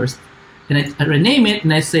my first. And I rename it,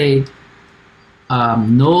 and I say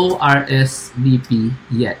no RSVP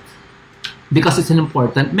yet, because it's an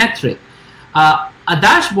important metric. A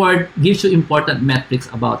dashboard gives you important metrics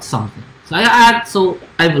about something. So I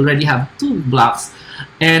already have 2 blocks,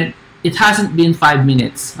 and it hasn't been 5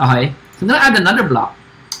 minutes. Okay, so I'm gonna add another block,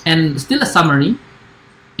 and still a summary,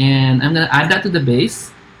 and I'm gonna add that to the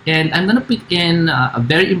base, and I'm gonna put in a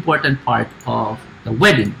very important part of the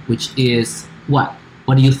wedding, which is what?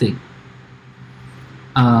 What do you think?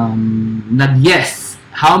 Not yes.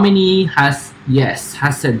 How many has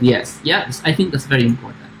said yes? Yeah, I think that's very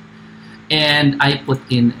important. And I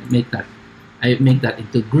make that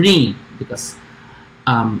into green, because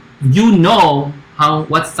you know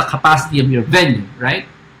what's the capacity of your venue, right?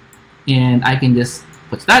 And I can just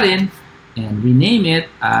put that in and rename it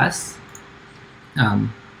as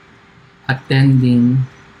attending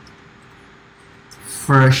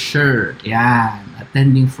for sure. Yan,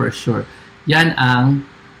 attending for sure. Yan ang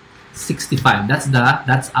 65.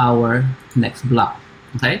 That's our next block.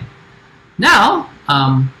 Okay. Now,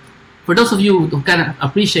 for those of you who can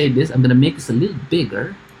appreciate this, I'm gonna make this a little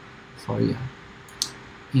bigger. Sorry.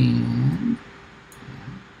 And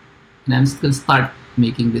I'm just gonna start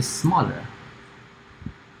making this smaller.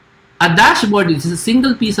 A dashboard is a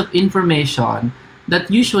single piece of information that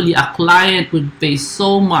usually a client would pay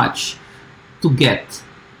so much to get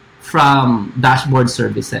from dashboard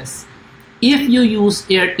services. If you use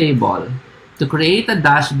Airtable to create a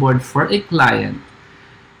dashboard for a client,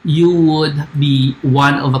 you would be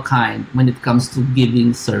one of a kind when it comes to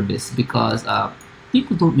giving service, because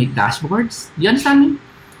people don't make dashboards. Do you understand me?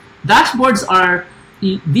 Dashboards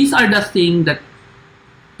these are the thing that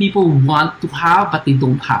people want to have but they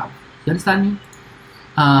don't have. You understand me?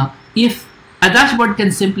 If a dashboard can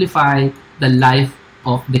simplify the life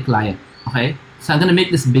of the client, okay? So I'm gonna make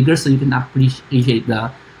this bigger so you can appreciate the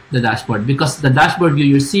dashboard, because the dashboard view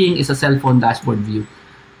you're seeing is a cell phone dashboard view,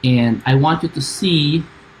 and I want you to see.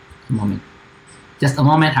 Just a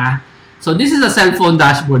moment, huh? So this is a cell phone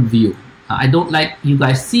dashboard view. I don't like you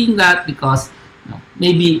guys seeing that because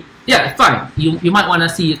maybe, yeah, fine. You might want to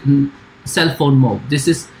see it in cell phone mode. This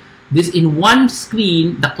in one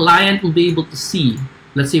screen. The client will be able to see.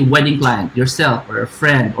 Let's say wedding client, yourself or a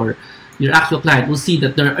friend or your actual client will see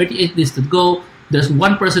that there are 38 days to go. There's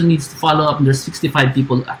one person needs to follow up, and there's 65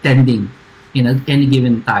 people attending in any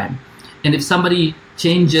given time. And if somebody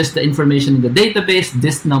changes the information in the database,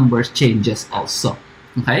 this number changes also.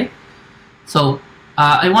 Okay, so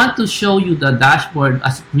I want to show you the dashboard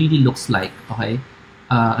as it really looks like. Okay,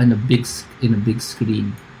 in a big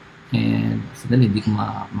screen, and sandali, hindi ko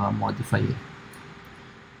ma-modify it.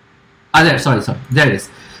 Sorry, there it is.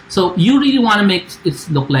 So you really want to make it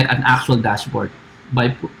look like an actual dashboard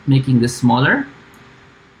by making this smaller.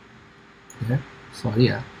 There, sorry,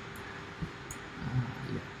 yeah.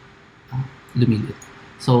 lumilit.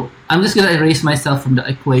 So I'm just gonna erase myself from the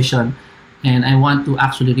equation, and I want to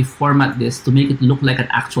actually reformat this to make it look like an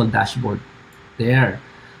actual dashboard. There.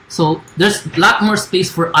 So there's a lot more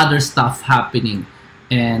space for other stuff happening,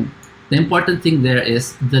 and the important thing there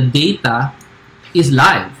is the data is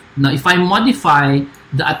live. Now if I modify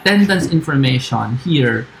the attendance information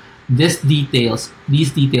here, these details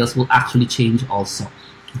will actually change also.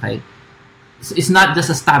 Okay, so it's not just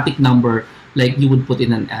a static number like you would put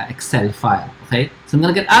in an Excel file. Okay, so I'm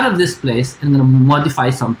gonna get out of this place and I'm gonna modify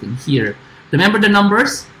something here. Remember the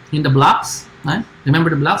numbers in the blocks, right? Remember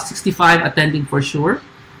the blocks, 65 attending for sure.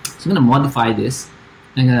 So I'm gonna modify this.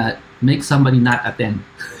 I'm gonna make somebody not attend,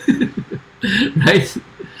 right?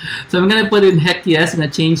 So I'm gonna put in heck yes. I'm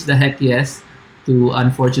gonna change the heck yes to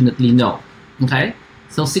unfortunately no. Okay,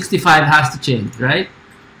 so 65 has to change, right?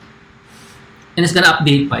 And it's gonna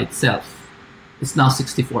update by itself. It's now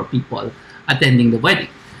 64 people attending the wedding,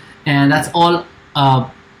 and that's all.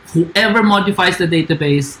 Whoever modifies the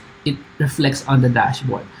database, it reflects on the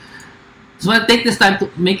dashboard. So I take this time to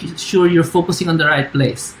make sure you're focusing on the right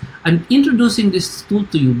place. I'm introducing this tool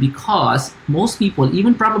to you because most people,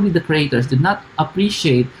 even probably the creators, did not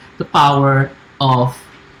appreciate the power of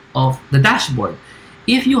the dashboard.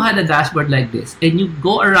 If you had a dashboard like this and you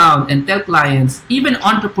go around and tell clients, even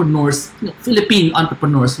entrepreneurs, Philippine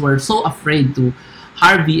entrepreneurs who are so afraid to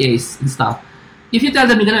hire VAs and stuff, if you tell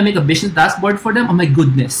them you're gonna make a business dashboard for them, oh my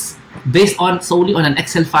goodness, based on solely on an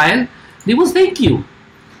Excel file, they will thank you.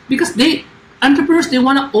 Because entrepreneurs, they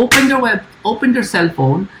want to open their cell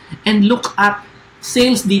phone and look at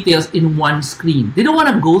sales details in one screen. They don't want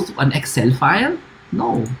to go through an Excel file.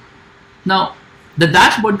 No. Now, the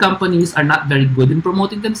dashboard companies are not very good in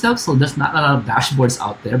promoting themselves, so there's not a lot of dashboards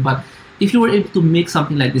out there. But if you were able to make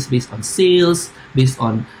something like this based on sales, based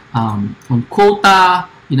on quota,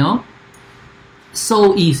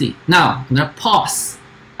 so easy. Now, I'm gonna pause.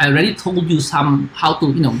 I already told you how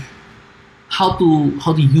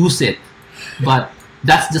to use it, but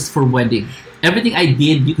that's just for wedding. Everything I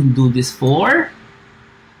did, you can do this for.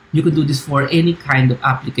 You can do this for any kind of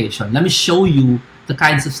application. Let me show you the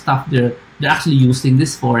kinds of stuff they're actually using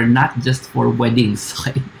this for, not just for weddings,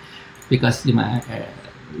 okay? Because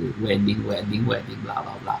wedding, blah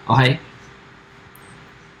blah blah. Okay.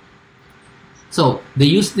 So they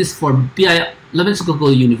use this for BI. Let me just go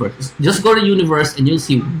to Universe. Just go to Universe and you'll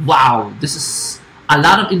see, wow, this is a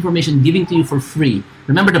lot of information giving to you for free.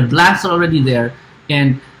 Remember, the blanks are already there.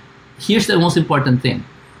 And here's the most important thing.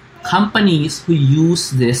 Companies who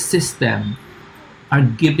use this system are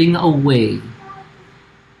giving away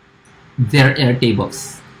their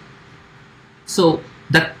airtables. So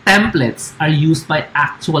the templates are used by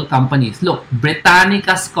actual companies. Look,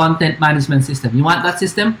 Britannica's content management system. You want that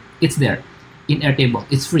system? It's there in Airtable.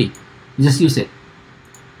 It's free. You just use it.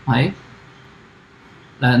 Okay?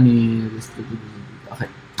 Let me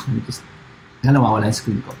just nawawala yung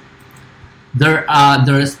screen ko.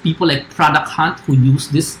 There's people like Product Hunt who use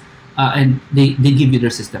this and they give you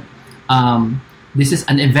their system. This is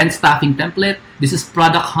an event staffing template. This is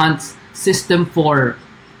Product Hunt's system for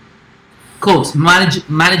quotes,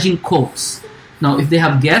 managing quotes. Now, if they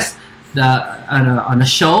have guests on a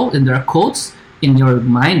show and there are quotes in your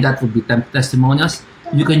mind, that would be testimonials.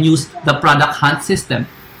 You can use the Product Hunt system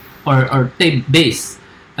or base.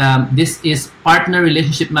 This is Partner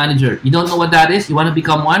Relationship Manager. You don't know what that is? You want to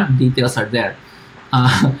become one? Details are there.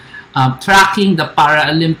 Tracking the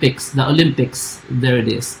Paralympics, the Olympics, there it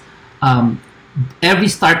is. Every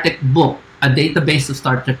StarTech book, a database of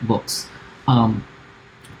StarTech books.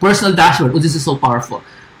 Personal dashboard. Oh, this is so powerful.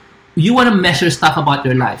 You want to measure stuff about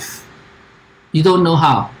your life. You don't know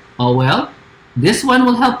how. Oh, well, this one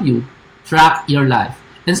will help you track your life.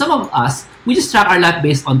 And some of us, we just track our life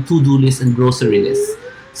based on to-do lists and grocery lists.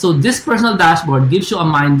 So this personal dashboard gives you a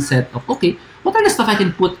mindset of, okay, what are the stuff I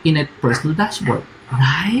can put in a personal dashboard,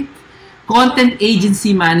 right? Content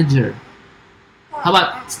agency manager. How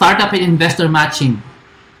about startup and investor matching?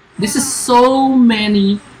 This is so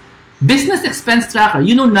many. Business expense tracker.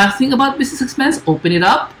 You know nothing about business expense? Open it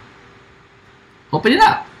up. Open it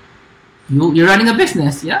up. You're running a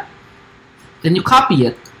business, yeah? Then you copy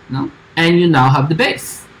it, and you now have the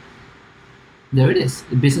base. There it is,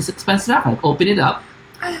 the business expense tracker. Open it up.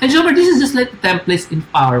 And remember, this is just like the templates in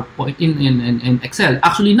PowerPoint, in Excel.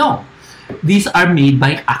 Actually, no. These are made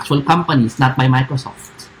by actual companies, not by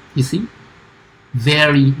Microsoft. You see?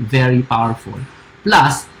 Very, very powerful.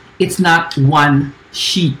 Plus, it's not one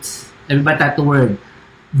sheet. Everybody type the word.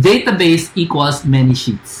 Database equals many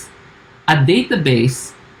sheets. A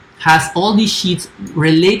database has all these sheets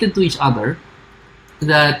related to each other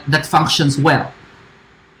that functions well.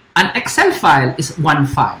 An Excel file is one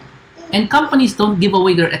file. And companies don't give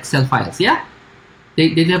away their Excel files. Yeah,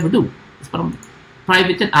 they never do. It's parang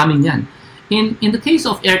private yan, amin yan. In the case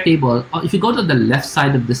of Airtable, if you go to the left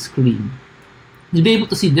side of the screen, you'll be able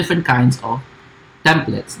to see different kinds of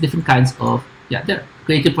templates, different kinds of, yeah, there,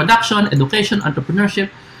 creative production, education, entrepreneurship.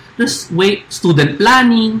 There's student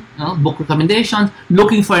planning, book recommendations,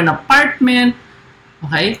 looking for an apartment,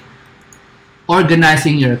 okay,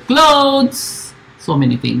 organizing your clothes, so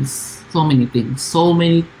many things, so many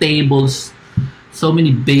tables, so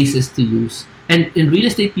many bases to use. And in real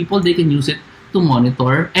estate, people, they can use it to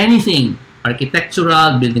monitor anything: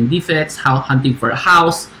 architectural, building defects, hunting for a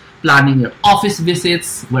house, planning your office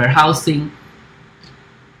visits, warehousing,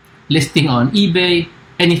 listing on eBay,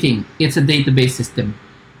 anything. It's a database system.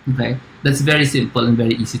 Okay, that's very simple and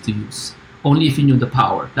very easy to use. Only if you knew the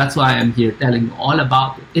power. That's why I'm here telling you all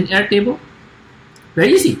about it. In Airtable,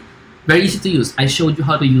 very easy to use. I showed you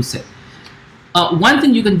how to use it. One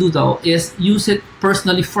thing you can do though is use it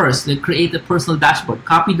personally first. Like create a personal dashboard.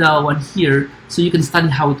 Copy the one here so you can study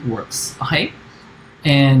how it works. Okay,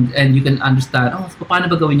 and you can understand. Oh, paano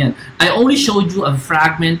ba gawin yan? I only showed you a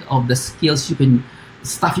fragment of the skills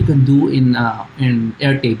stuff you can do in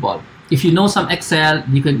Airtable. If you know some Excel,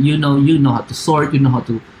 you know how to sort, you know how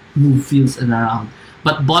to move fields and around.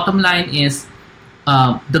 But bottom line is,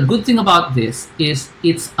 the good thing about this is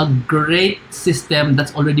it's a great system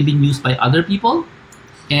that's already been used by other people,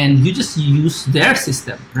 and you just use their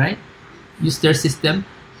system, right? Use their system,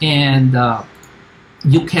 and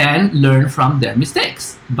you can learn from their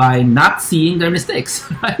mistakes by not seeing their mistakes,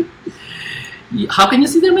 right? How can you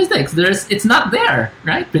see their mistakes? It's not there,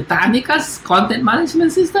 right? Britannica's content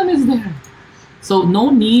management system is there, so no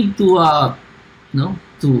need to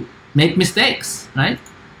to make mistakes, right?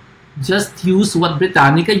 Just use what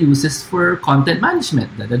Britannica uses for content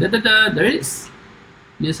management. There is.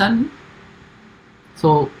 Listen.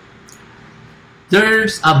 So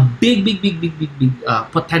there's a big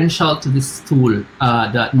potential to this tool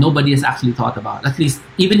that nobody has actually thought about. At least,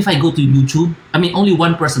 even if I go to YouTube, I mean, only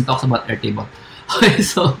one person talks about Airtable. Okay,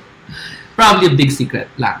 so probably a big secret,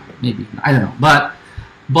 maybe, I don't know. But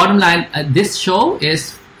bottom line, this show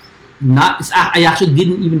is not. I actually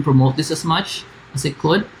didn't even promote this as much as I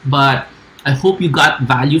could, but I hope you got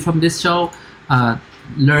value from this show.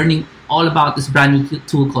 Learning all about this brand new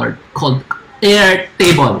tool called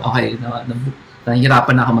Airtable. Okay,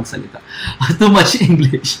 nahihirapan na ako magsalita. Too much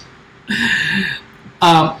English.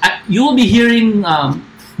 You will be hearing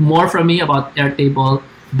more from me about Airtable,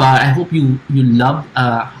 but I hope you love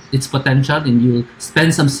its potential and you'll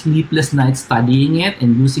spend some sleepless nights studying it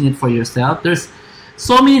and using it for yourself. There's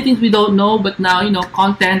so many things we don't know, but now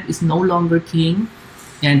content is no longer king,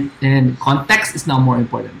 and context is now more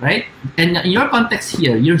important, right? And in your context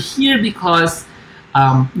here, you're here because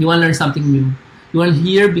you want to learn something new. You are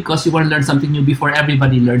here because you want to learn something new before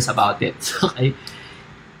everybody learns about it. Okay.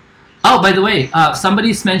 Oh, by the way,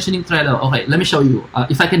 somebody's mentioning Trello. Okay, let me show you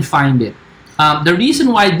if I can find it. The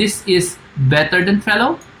reason why this is better than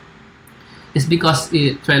Trello is because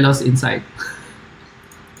Trello's inside.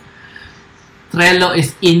 Trello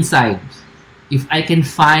is inside. If I can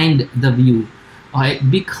find the view, okay,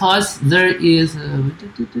 because there is. I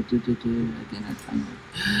cannot find it.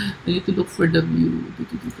 I need to look for the view.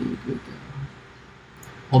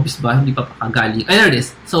 Obvious ba? Hindi pa pakagaling. There it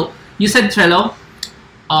is. So you said Trello.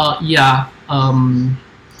 Yeah.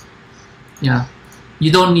 Yeah.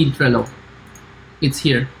 You don't need Trello. It's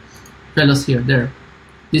here. Trello's here. There.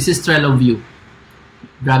 This is Trello view.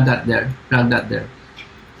 Drag that there. Drag that there.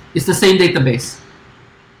 It's the same database.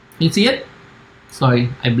 You see it?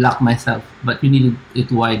 Sorry, I blocked myself, but you needed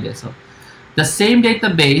it wider. So the same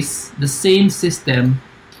database, the same system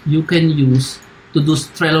you can use to do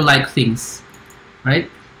Trello-like things,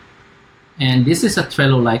 right? And this is a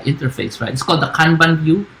Trello-like interface, right? It's called the Kanban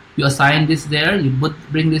view. You assign this there, you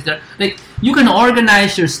bring this there. Like, you can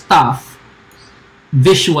organize your stuff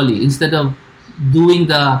visually instead of doing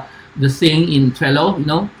the thing in Trello,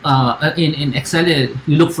 in Excel.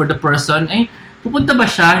 You look for the person. Pupunta ba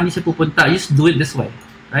siya? Hindi siya pupunta. You just do it this way,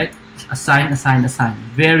 right? Assign.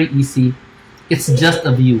 Very easy. It's just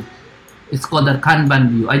a view. It's called the Kanban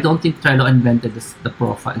view. I don't think Trello invented the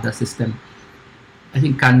profile, the system. I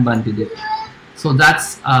think Kanban did it. So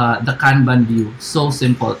that's the Kanban view. So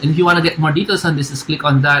simple. And if you want to get more details on this, just click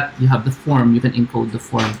on that. You have the form. You can encode the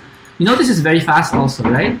form. This is very fast also,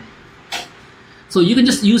 right? So you can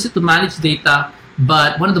just use it to manage data.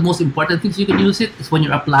 But one of the most important things you can use it is when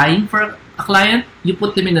you're applying for a client, you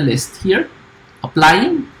put them in a list here,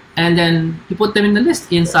 applying, and then you put them in the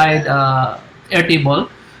list inside Airtable.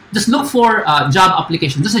 Just look for job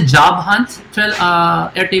application. Just a job hunt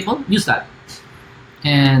Airtable. Use that.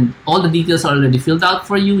 and all the details are already filled out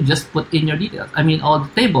for you. Just put in your details. I mean, all the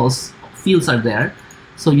tables, fields are there,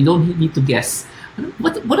 so you don't need to guess.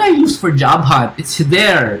 What do I use for job hunt? It's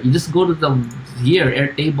there. You just go to the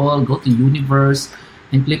airtable, go to universe,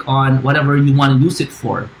 and click on whatever you want to use it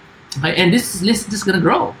for. Okay? And this list is just gonna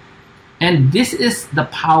grow. And this is the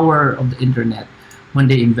power of the internet when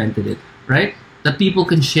they invented it, right? That people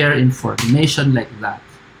can share information like that.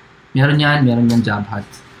 Meron yan job hunt.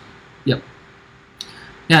 Yep.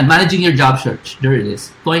 Yeah, managing your job search. There it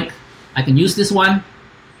is. Point. I can use this one,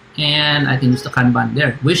 and I can use the Kanban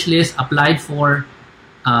there. Wish list, applied for,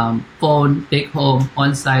 phone, take home,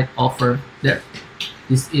 on-site, offer. There.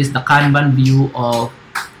 This is the Kanban view of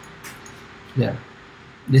there.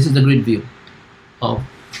 This is the grid view of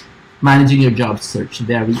managing your job search.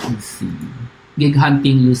 Very easy. Gig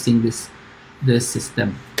hunting using this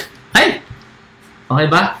system. Hey! Okay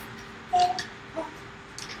ba?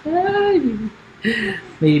 Ay,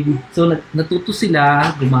 maybe. So, natuto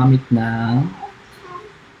sila gumamit ng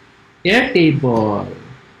airtable.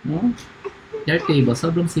 No? Airtable.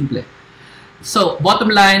 Sobrang simple. So, bottom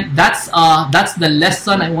line, that's the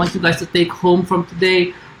lesson I want you guys to take home from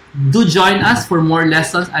today. Do join us for more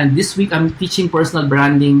lessons. And this week, I'm teaching personal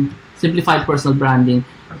branding, simplified personal branding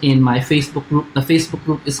in my Facebook group. The Facebook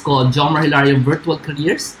group is called Jomarhilario Virtual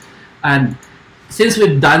Careers. And since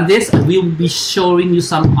we've done this, we will be showing you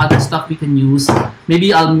some other stuff we can use.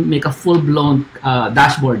 Maybe I'll make a full-blown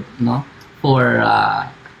dashboard, for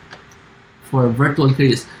virtual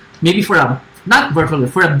careers. Maybe for a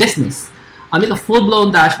business. I'll make a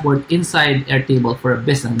full-blown dashboard inside Airtable for a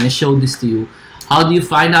business. I'm going to show this to you. How do you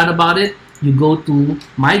find out about it? You go to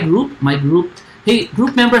my group. Hey,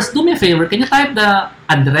 group members, do me a favor. Can you type the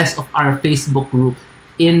address of our Facebook group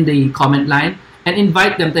in the comment line and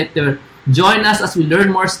invite them? Type there. Join us as we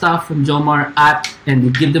learn more stuff from Jomar and we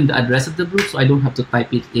give them the address of the group, so I don't have to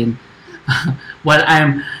type it in while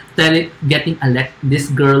I'm getting this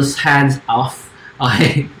girl's hands off.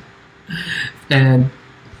 Okay. And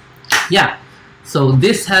yeah, so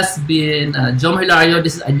this has been Jomar Hilario.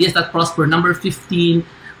 This is Ideas That Prosper number 15,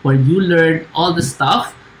 where you learn all the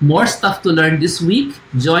stuff. More stuff to learn this week.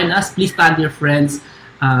 Join us. Please tag your friends.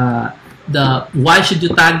 Why should you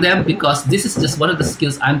tag them? Because this is just one of the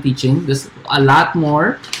skills I'm teaching. There's a lot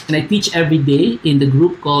more, and I teach every day in the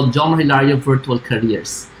group called Jomarhilario Virtual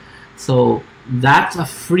Careers. So that's a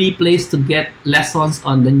free place to get lessons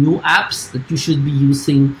on the new apps that you should be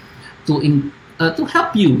using to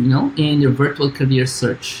help you, in your virtual career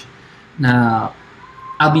search. Now,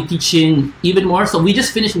 I'll be teaching even more. So we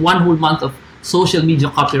just finished one whole month of social media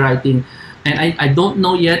copywriting. And I don't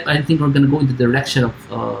know yet. I think we're going to go into the direction of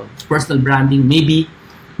personal branding, maybe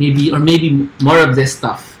more of this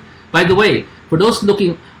stuff. By the way, for those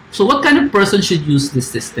looking, so what kind of person should use this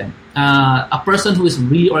system? A person who is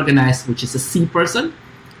really organized, which is a C person,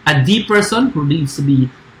 a D person who needs to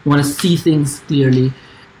want to see things clearly,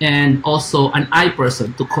 and also an I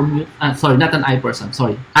person to commute. Sorry, not an I person.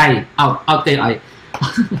 Sorry, out there I.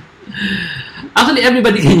 Actually,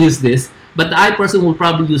 everybody can use this. But the I person will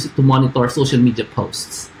probably use it to monitor social media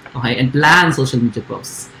posts, okay, and plan social media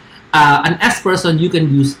posts. An S person, you can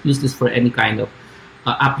use this for any kind of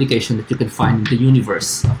application that you can find in the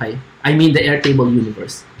universe, okay? I mean the Airtable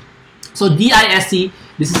universe. So DISC,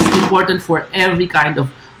 this is important for every kind of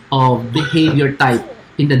behavior type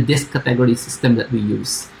in the DISC category system that we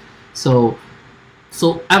use. So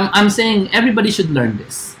I'm saying everybody should learn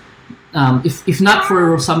this. If not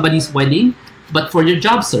for somebody's wedding, but for your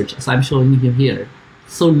job search, as I'm showing you here.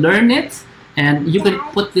 So learn it, and you can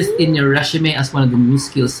put this in your resume as one of the new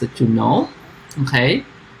skills that you know. Okay?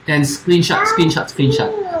 And screenshot.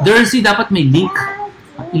 There, see, dapat may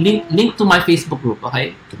link to my Facebook group,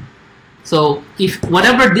 okay? So if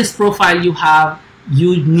whatever this profile you have,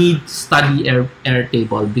 you need to study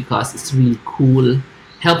Airtable because it's really cool.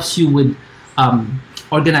 Helps you with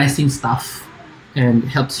organizing stuff and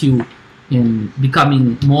helps you in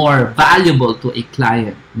becoming more valuable to a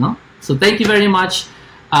client, So thank you very much.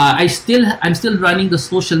 I'm still running the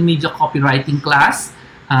social media copywriting class.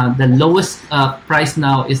 The lowest price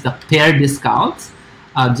now is the pair discount.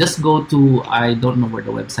 Just go to, I don't know where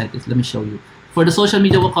the website is. Let me show you. For the social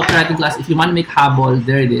media copywriting class, if you want to make habol,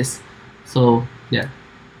 there it is. So there.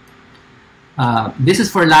 This is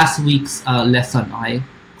for last week's lesson. Okay,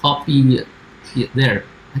 copy it there.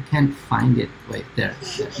 I can't find it. Wait, there.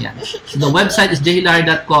 Yeah. So the website is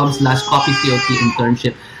jhilario.com/copytot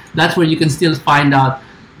internship. That's where you can still find out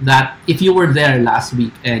that if you were there last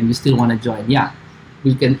week and you still want to join. Yeah,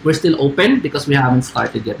 we're still open because we haven't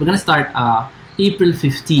started yet. We're gonna start April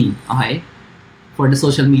 15. Okay, for the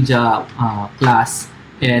social media class,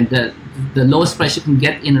 and the lowest price you can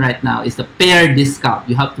get in right now is the pair discount.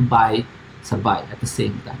 You have to buy sabay at the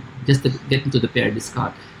same time, just to get into the pair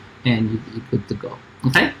discount, and you're good to go.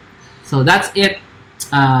 Okay, so that's it.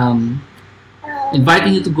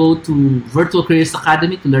 Inviting you to go to Virtual Careers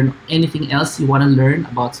Academy to learn anything else you want to learn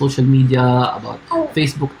about social media, about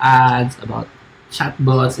Facebook ads, about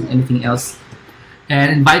chatbots, and anything else.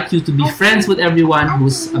 And invite you to be friends with everyone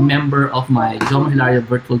who's a member of my Jomarhilario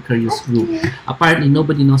Virtual Careers group. Apparently,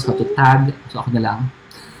 nobody knows how to tag, so ako na lang.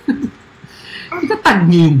 Itatag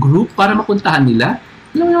niyo yung group para mapuntahan nila.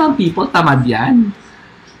 Alam mo naman, people, tamad yan.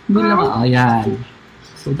 Hindi naman, oh, yan.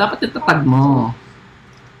 So, dapat itatag mo.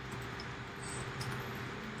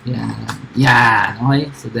 Yan. Yan. Okay?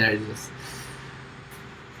 So, there it is.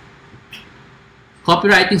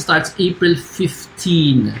 Copywriting starts April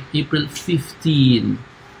 15. April 15.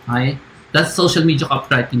 Okay? That's social media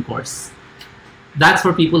copywriting course. That's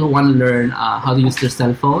for people who want to learn how to use their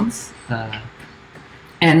cell phones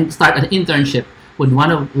and start an internship with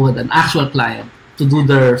an actual client to do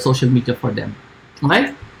their social media for them.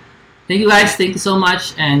 Okay? Thank you guys. Thank you so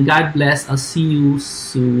much, and God bless. I'll see you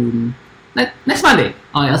soon. Next Monday.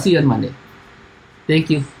 Okay, I'll see you on Monday.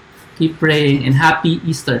 Thank you. Keep praying, and happy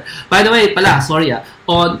Easter. By the way, sorry,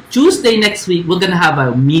 on Tuesday next week, we're gonna have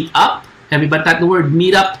a meet-up. Everybody type the word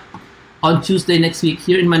meet-up on Tuesday next week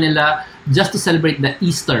here in Manila, just to celebrate the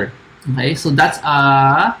Easter. Okay, so that's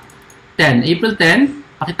April 10.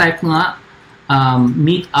 Pakitype nga,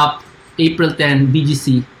 meet-up April 10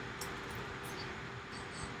 BGC.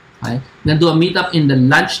 Okay, we're gonna do a meet-up in the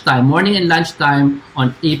lunchtime, morning and lunchtime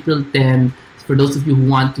on April 10. For those of you who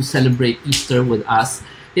want to celebrate Easter with us.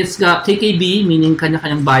 It's got KKB, meaning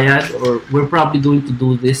kanya-kanyang bayad, or we're probably going to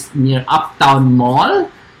do this near Uptown Mall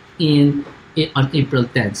on April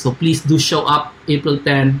 10. So please do show up April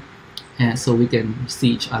 10, and so we can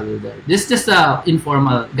see each other there. This is just an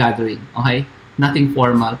informal gathering, okay? Nothing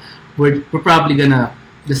formal. We're probably gonna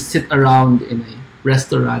just sit around in a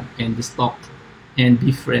restaurant and just talk and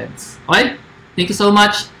be friends. Okay? Thank you so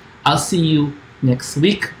much. I'll see you next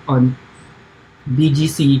week on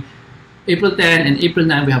BGC. April 10 and April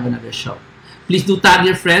 9, we have another show. Please do tag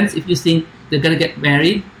your friends if you think they're gonna get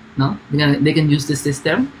married. No, they can use this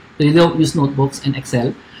system. They don't use notebooks and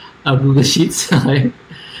Excel, Google Sheets. Okay?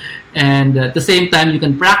 And at the same time, you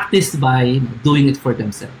can practice by doing it for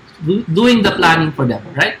themselves, doing the planning for them.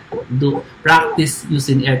 Right? Do practice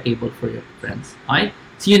using Airtable for your friends. Alright.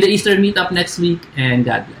 See you in the Easter meetup next week, and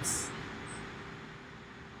God bless.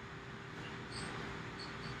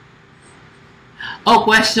 Oh,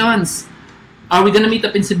 questions. Are we gonna meet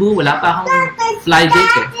up in Cebu? Wala pa akong fly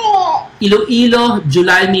date eh. Iloilo,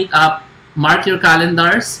 July meetup. Mark your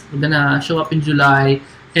calendars. We're gonna show up in July.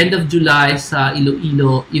 End of July sa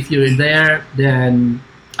Iloilo. If you're there, then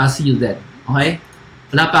I'll see you then. Okay?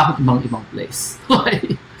 Wala pa akong ibang place.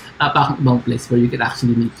 Okay? Wala pa akong ibang place where you can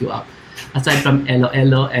actually meet you up. Aside from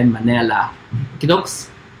Iloilo and Manila. Kidoks?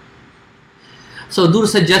 So do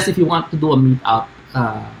suggest if you want to do a meetup.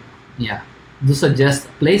 Yeah. Do suggest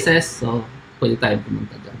places. So, pwede tayong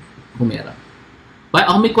pumunta dyan. Kung meron. But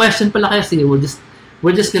may question pala kayo. Sige,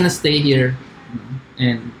 we're just gonna stay here.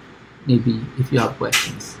 And maybe if you have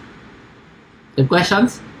questions. You have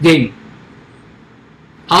questions? Game.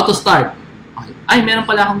 How to start? Okay. Ay, meron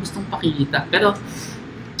pala akong gustong pakikita. Pero,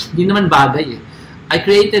 hindi naman bagay eh. I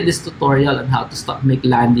created this tutorial on how to make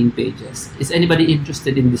landing pages. Is anybody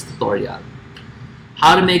interested in this tutorial?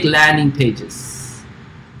 How to make landing pages.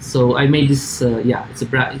 So I made this,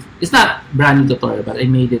 it's not brand new tutorial, but I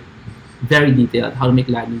made it very detailed, how to make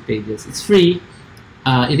landing pages. It's free.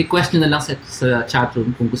 I-request nyo na lang sa chat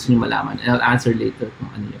room kung gusto nyo malaman, and I'll answer later kung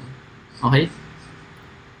ano yun. Okay?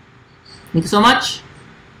 Thank you so much.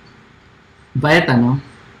 Bayat, ano?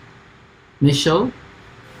 May show?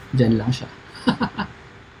 Diyan lang siya.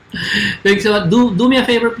 Thanks so much. Do me a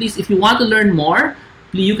favor, please. If you want to learn more,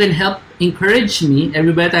 please, you can help encourage me.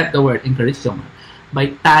 Everybody type the word encourage Jomar by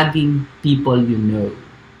tagging people you know.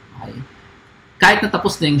 Okay? Kahit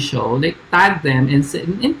natapos na yung show, like tag them and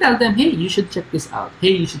tell them, hey, you should check this out.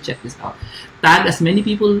 Hey, you should check this out. Tag as many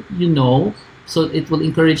people you know, so it will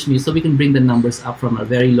encourage me, so we can bring the numbers up from a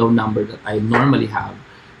very low number that I normally have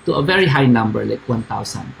to a very high number, like 1,000.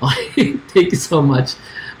 Okay? Thank you so much.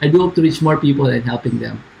 I do hope to reach more people and helping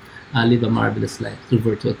them live a marvelous life through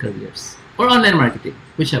virtual careers or online marketing,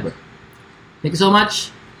 whichever. Thank you so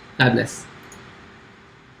much. God bless.